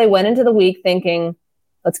believe that they went into the week thinking,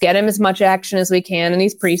 let's get him as much action as we can in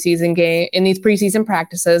these preseason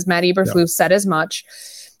practices. Matt Eberflus said as much.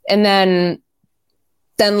 And then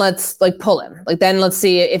let's pull him. Then let's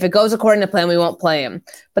see if it goes according to plan, we won't play him.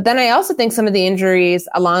 But then I also think some of the injuries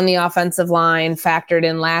along the offensive line factored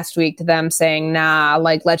in last week to them saying, nah,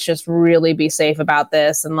 let's just really be safe about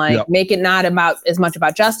this and make it not about as much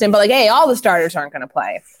about Justin, but hey, all the starters aren't going to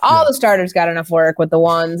play. All the starters got enough work with the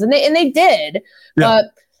ones, and they did. Yeah. But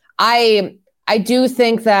I do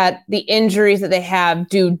think that the injuries that they have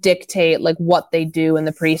do dictate what they do in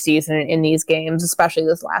the preseason in these games, especially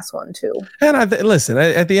this last one too. And listen,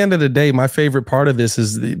 at the end of the day, my favorite part of this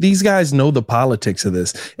is these guys know the politics of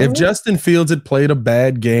this. If Justin Fields had played a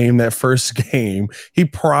bad game that first game, he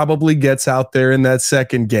probably gets out there in that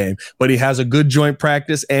second game, but he has a good joint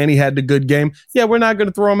practice and he had the good game. Yeah, we're not going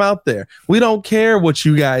to throw him out there. We don't care what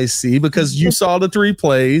you guys see, because you saw the 3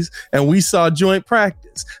 plays and we saw joint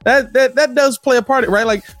practice. That does play a part, right?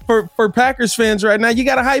 Like for Packers fans right now, you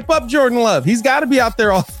got to hype up Jordan Love. He's got to be out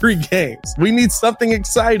there all 3 games. We need something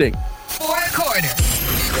exciting. Fourth quarter.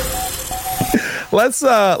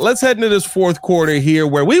 Let's head into this fourth quarter here,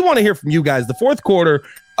 where we want to hear from you guys. The fourth quarter,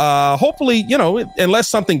 hopefully, unless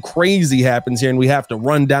something crazy happens here and we have to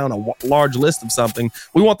run down a large list of something,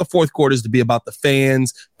 we want the fourth quarters to be about the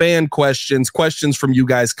fans, fan questions from you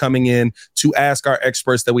guys coming in to ask our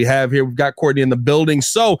experts that we have here. We've got Courtney in the building.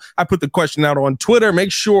 So I put the question out on Twitter.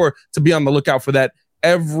 Make sure to be on the lookout for that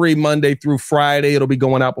every Monday through Friday. It'll be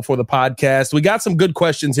going out before the podcast. We got some good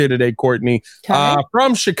questions here today, Courtney.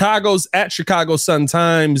 From Chicago's at Chicago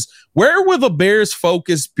Sun-Times. Where will the Bears'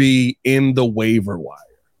 focus be in the waiver wire?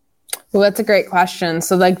 Well, that's a great question.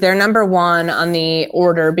 So they're number 1 on the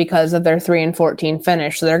order because of their 3-14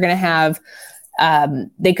 finish. So they're going to have,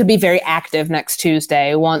 they could be very active next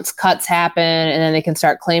Tuesday once cuts happen, and then they can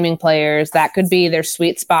start claiming players. That could be their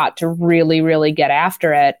sweet spot to really, really get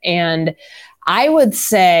after it. And I would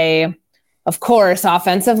say, of course,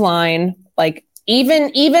 offensive line,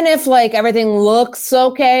 even if everything looks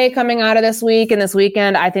okay coming out of this week and this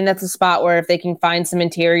weekend, I think that's a spot where if they can find some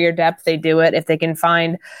interior depth, they do it. If they can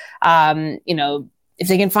find, if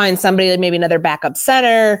they can find somebody, maybe another backup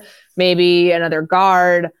center, maybe another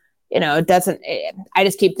guard, I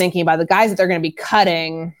just keep thinking about the guys that they're going to be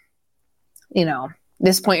cutting.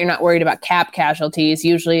 This point, you're not worried about cap casualties.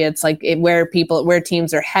 Usually it's where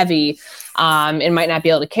teams are heavy and might not be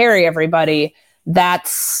able to carry everybody.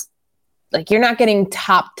 That's you're not getting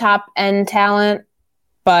top end talent,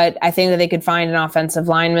 but I think that they could find an offensive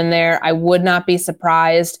lineman there. I would not be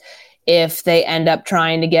surprised if they end up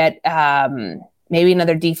trying to get maybe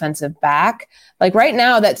another defensive back. Right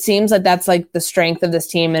now, that seems like that's the strength of this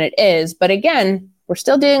team, and it is. But again, we're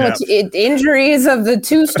still dealing with injuries of the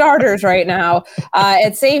 2 starters right now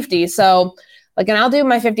at safety. So, and I'll do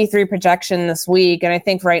my 53 projection this week. And I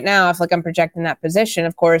think right now, if I'm projecting that position,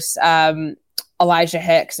 of course, Elijah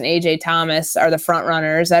Hicks and AJ Thomas are the front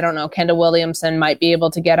runners. I don't know. Kendall Williamson might be able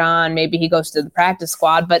to get on. Maybe he goes to the practice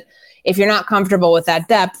squad. But if you're not comfortable with that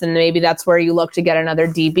depth, then maybe that's where you look to get another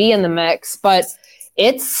DB in the mix. But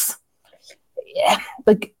it's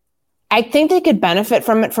like, I think they could benefit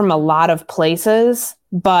from it from a lot of places.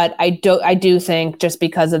 But I do think just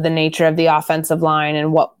because of the nature of the offensive line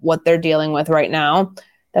and what they're dealing with right now,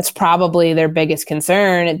 that's probably their biggest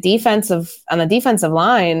concern. On the defensive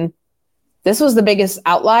line, this was the biggest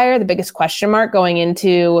outlier, the biggest question mark going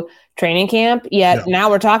into training camp. Yet now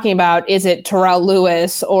we're talking about, is it Terrell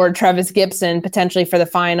Lewis or Travis Gibson potentially for the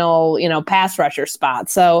final, pass rusher spot?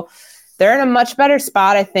 So they're in a much better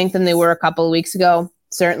spot, I think, than they were a couple of weeks ago.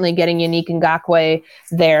 Certainly getting Yannick Ngakoue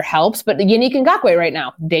there helps. But Yannick Ngakoue right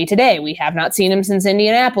now, day to day, we have not seen him since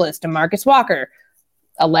Indianapolis. DeMarcus Walker,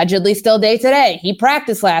 allegedly still day to day. He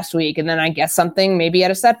practiced last week, and then I guess something maybe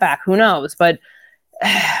had a setback. Who knows? But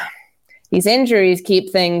these injuries keep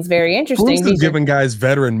things very interesting. Who's giving guys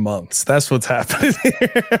veteran months? That's what's happening.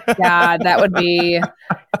 Yeah, that'd be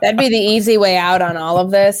the easy way out on all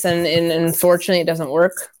of this. And unfortunately, it doesn't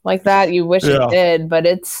work like that. You wish it did, but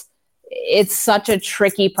it's such a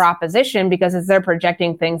tricky proposition because as they're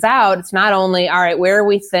projecting things out, it's not only, all right, where are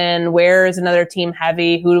we thin? Where is another team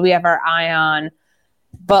heavy? Who do we have our eye on?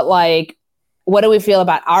 But like, what do we feel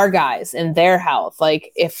about our guys and their health?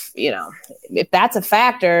 Like if that's a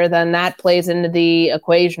factor, then that plays into the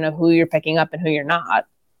equation of who you're picking up and who you're not.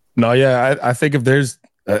 No, yeah. I think if there's,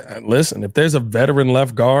 if there's a veteran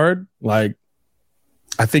left guard, like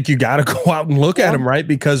I think you got to go out and look at him, right?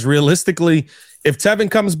 Because realistically, if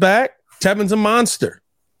Tevin comes back, Tevin's a monster.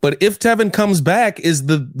 But if Tevin comes back is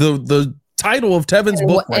the title of Tevin's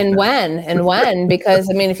book. And when, because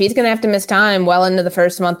if he's going to have to miss time well into the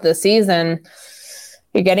first month of the season,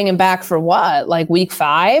 you're getting him back for what? Like week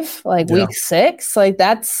 5, week 6, like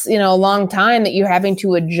that's, a long time that you're having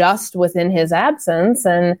to adjust within his absence.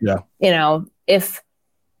 And,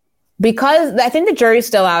 because I think the jury's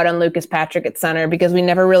still out on Lucas Patrick at center because we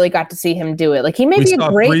never really got to see him do it. Like he may be a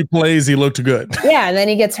great 3 plays. He looked good. Yeah. And then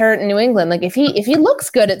he gets hurt in New England. Like if he looks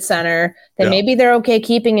good at center, then maybe they're okay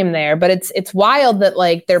keeping him there. But it's wild that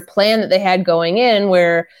like their plan that they had going in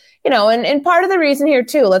where, and part of the reason here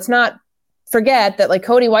too, let's not forget that like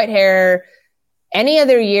Cody Whitehair, any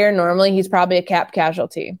other year, normally he's probably a cap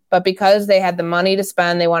casualty, but because they had the money to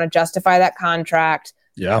spend, they want to justify that contract.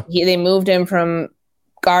 Yeah. They moved him from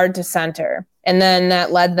guard to center. And then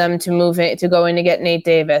that led them to going to get Nate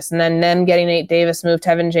Davis. And then them getting Nate Davis moved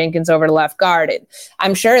Tevin Jenkins over to left guard.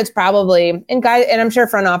 I'm sure it's probably, and I'm sure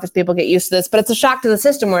front office people get used to this, but it's a shock to the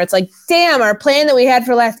system where it's like, damn, our plan that we had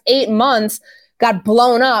for the last 8 months got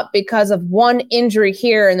blown up because of one injury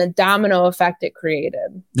here and the domino effect it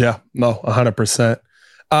created. Yeah, no, 100%.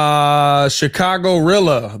 Chicago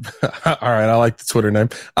Rilla, all right, I like the Twitter name,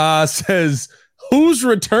 says, who's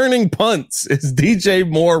returning punts? Is DJ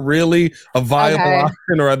Moore really a viable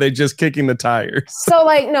option, or are they just kicking the tires? So,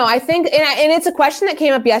 no, I think, and it's a question that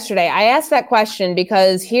came up yesterday. I asked that question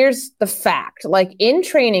because here's the fact. Like, in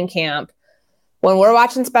training camp, when we're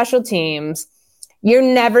watching special teams, you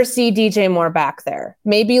never see DJ Moore back there.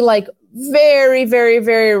 Maybe, very, very,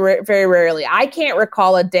 very, very rarely. I can't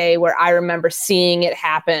recall a day where I remember seeing it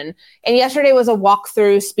happen. And yesterday was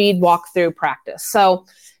a speed walkthrough practice. So,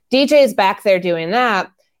 DJ is back there doing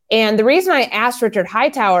that. And the reason I asked Richard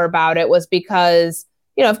Hightower about it was because,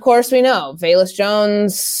 of course we know Velus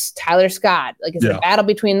Jones, Tyler Scott, it's a battle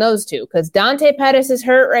between those two because Dante Pettis is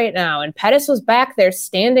hurt right now. And Pettis was back there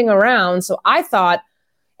standing around. So I thought,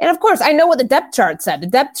 and of course I know what the depth chart said. The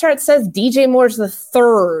depth chart says DJ Moore's the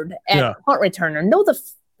third at punt returner. No,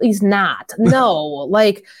 he's not. No,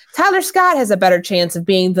 Tyler Scott has a better chance of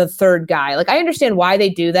being the third guy. I understand why they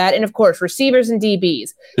do that. And of course, receivers and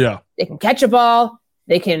DBs, they can catch a ball.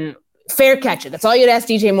 They can fair catch it. That's all you'd ask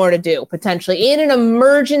DJ Moore to do, potentially in an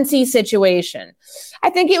emergency situation. I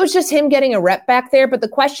think it was just him getting a rep back there, but the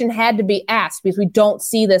question had to be asked because we don't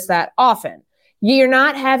see this that often. You're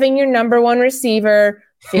not having your number one receiver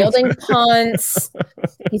fielding punts.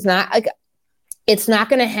 He's not it's not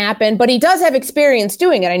going to happen, but he does have experience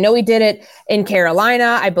doing it. I know he did it in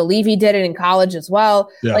Carolina. I believe he did it in college as well.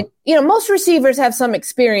 Yeah. Most receivers have some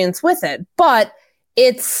experience with it, but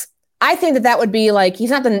I think that would be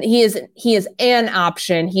he is an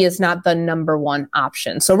option. He is not the number one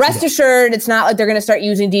option. So rest assured, it's not like they're going to start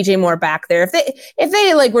using DJ Moore back there. If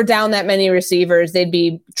they were down that many receivers, they'd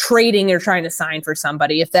be trading or trying to sign for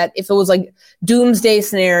somebody. If it was doomsday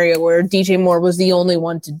scenario where DJ Moore was the only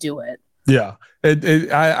one to do it. Yeah.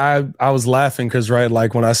 I was laughing because, right,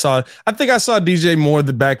 like when I think I saw DJ Moore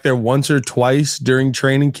back there once or twice during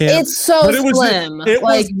training camp. It's so slim.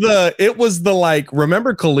 It was the like,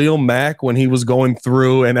 remember Khalil Mack when he was going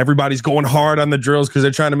through and everybody's going hard on the drills because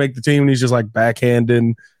they're trying to make the team and he's just like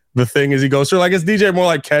backhanding the thing as he goes through. Like, it's DJ Moore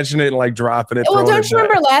like catching it and like dropping it. Well, don't you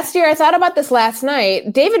remember last year? I thought about this last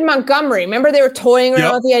night. David Montgomery, remember they were toying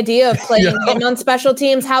around with the idea of playing him on special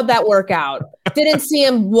teams? How'd that work out? Didn't see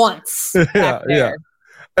him once. Yeah.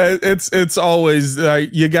 It's always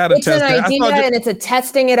you got to test it. It's an idea, and it's a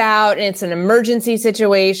testing it out, and it's an emergency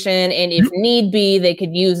situation, and if need be, they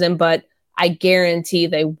could use him, but I guarantee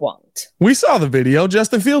they won't. We saw the video.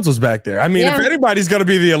 Justin Fields was back there. I mean, if anybody's going to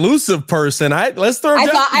be the elusive person, let's throw.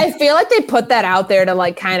 I feel like they put that out there to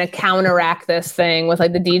like kind of counteract this thing with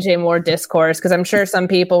like the DJ Moore discourse, because I'm sure some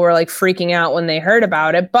people were like freaking out when they heard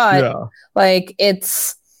about it, but like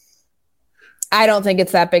I don't think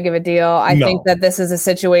it's that big of a deal. I think that this is a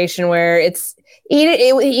situation where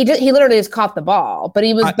he literally just caught the ball, but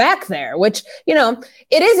he was back there, which,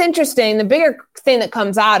 it is interesting. The bigger thing that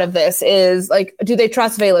comes out of this is like, do they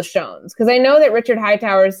trust Velus Jones? Because I know that Richard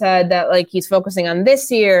Hightower said that like he's focusing on this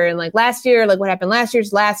year and like last year, like what happened last year.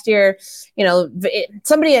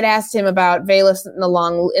 Somebody had asked him about Velus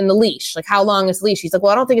in the leash, like how long is leash? He's like,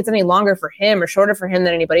 well, I don't think it's any longer for him or shorter for him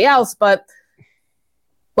than anybody else, but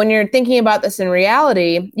when you're thinking about this in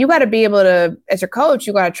reality, you got to be able to, as your coach,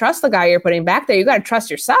 you got to trust the guy you're putting back there. You got to trust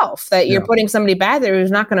yourself that you're putting somebody back there who's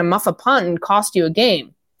not going to muff a punt and cost you a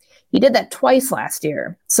game. He did that twice last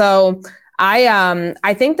year. So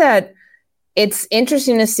I think that it's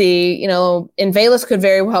interesting to see, and Velus could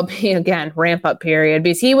very well be, again, ramp up period,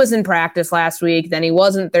 because he was in practice last week. Then he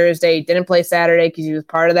wasn't Thursday. He didn't play Saturday because he was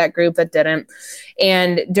part of that group that didn't.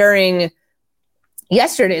 And during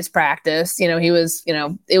yesterday's practice, he was,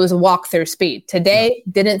 it was a walk-through speed. Today,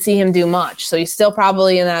 didn't see him do much. So he's still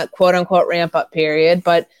probably in that quote-unquote ramp-up period.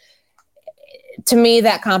 But to me,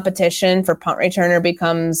 that competition for punt returner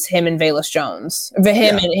becomes him and Velus Jones.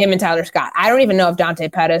 Him and Tyler Scott. I don't even know if Dante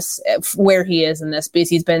Pettis, where he is in this, because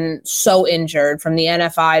he's been so injured from the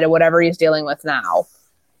NFI to whatever he's dealing with now.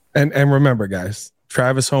 And remember, guys,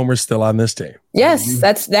 Travis Homer's still on this team. Yes,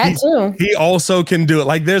 that's that too. He also can do it.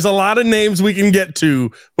 Like, there's a lot of names we can get to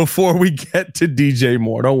before we get to DJ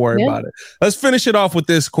Moore. Don't worry about it. Let's finish it off with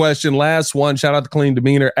this question. Last one. Shout out to Clean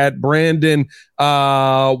Demeanor at Brandon.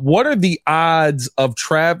 What are the odds of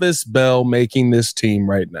Travis Bell making this team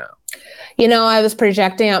right now? I was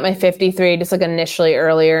projecting out my 53 just like initially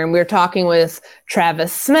earlier, and we were talking with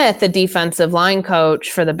Travis Smith, the defensive line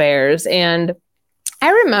coach for the Bears, and I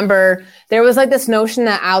remember there was like this notion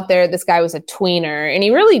that out there, this guy was a tweener, and he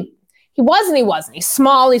wasn't. He's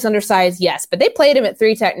small, he's undersized, yes, but they played him at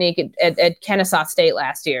 3 technique at Kennesaw State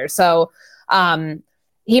last year. So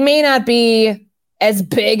he may not be as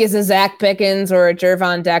big as a Zach Pickens or a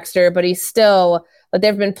Jervon Dexter, but he's still, but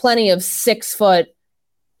there've been plenty of 6 foot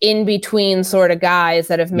in between sort of guys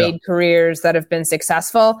that have made careers that have been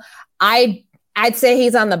successful. I'd say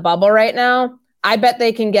he's on the bubble right now. I bet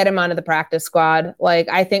they can get him onto the practice squad. Like,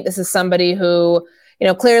 I think this is somebody who,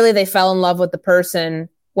 clearly they fell in love with the person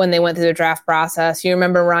when they went through the draft process. You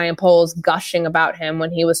remember Ryan Poles gushing about him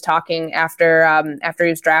when he was talking after he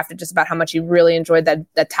was drafted, just about how much he really enjoyed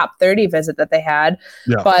that top 30 visit that they had.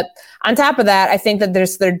 Yeah. But on top of that, I think that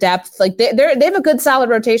there's their depth. Like they have a good solid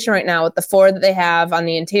rotation right now with the 4 that they have on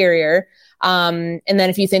the interior. And then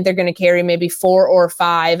if you think they're going to carry maybe 4 or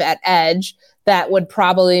 5 at edge, that would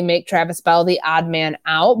probably make Travis Bell the odd man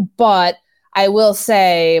out. But I will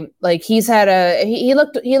say, like, he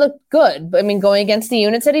looked good. I mean, going against the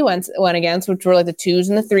units that he went against, which were like the 2s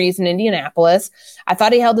and the 3s in Indianapolis, I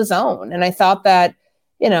thought he held his own. And I thought that,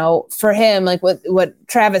 for him, like what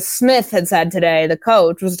Travis Smith had said today, the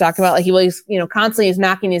coach was talking about, like, he was, constantly is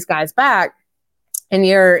knocking these guys back, and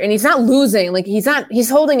he's not losing, like he's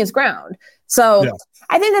holding his ground. So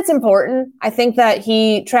I think that's important. I think that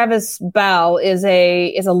Travis Bell is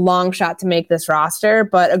a long shot to make this roster,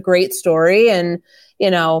 but a great story. And,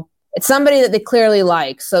 it's somebody that they clearly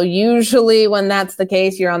like. So usually when that's the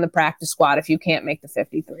case, you're on the practice squad if you can't make the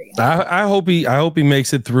 53. I hope he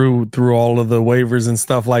makes it through all of the waivers and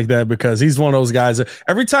stuff like that, because he's one of those guys that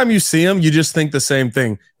every time you see him, you just think the same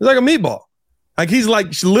thing. He's like a meatball. Like, he's like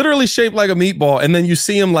literally shaped like a meatball. And then you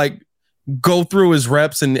see him like go through his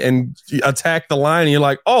reps and attack the line, and you're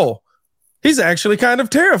like, oh, he's actually kind of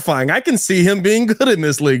terrifying. I can see him being good in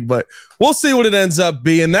this league, but we'll see what it ends up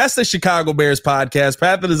being. That's the Chicago Bears podcast.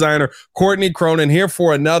 Pat the Designer, Courtney Cronin here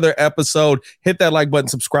for another episode. Hit that like button,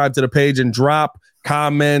 subscribe to the page, and drop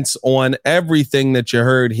comments on everything that you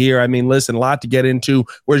heard here. I mean, listen, a lot to get into.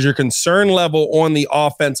 Where's your concern level on the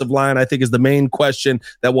offensive line? I think is the main question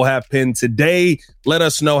that we'll have pinned today. Let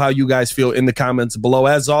us know how you guys feel in the comments below.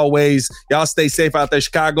 As always, y'all stay safe out there,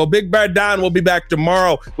 Chicago. Big Bear Don will be back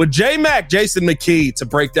tomorrow with J-Mac, Jason McKee, to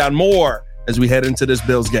break down more as we head into this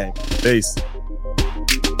Bills game. Peace.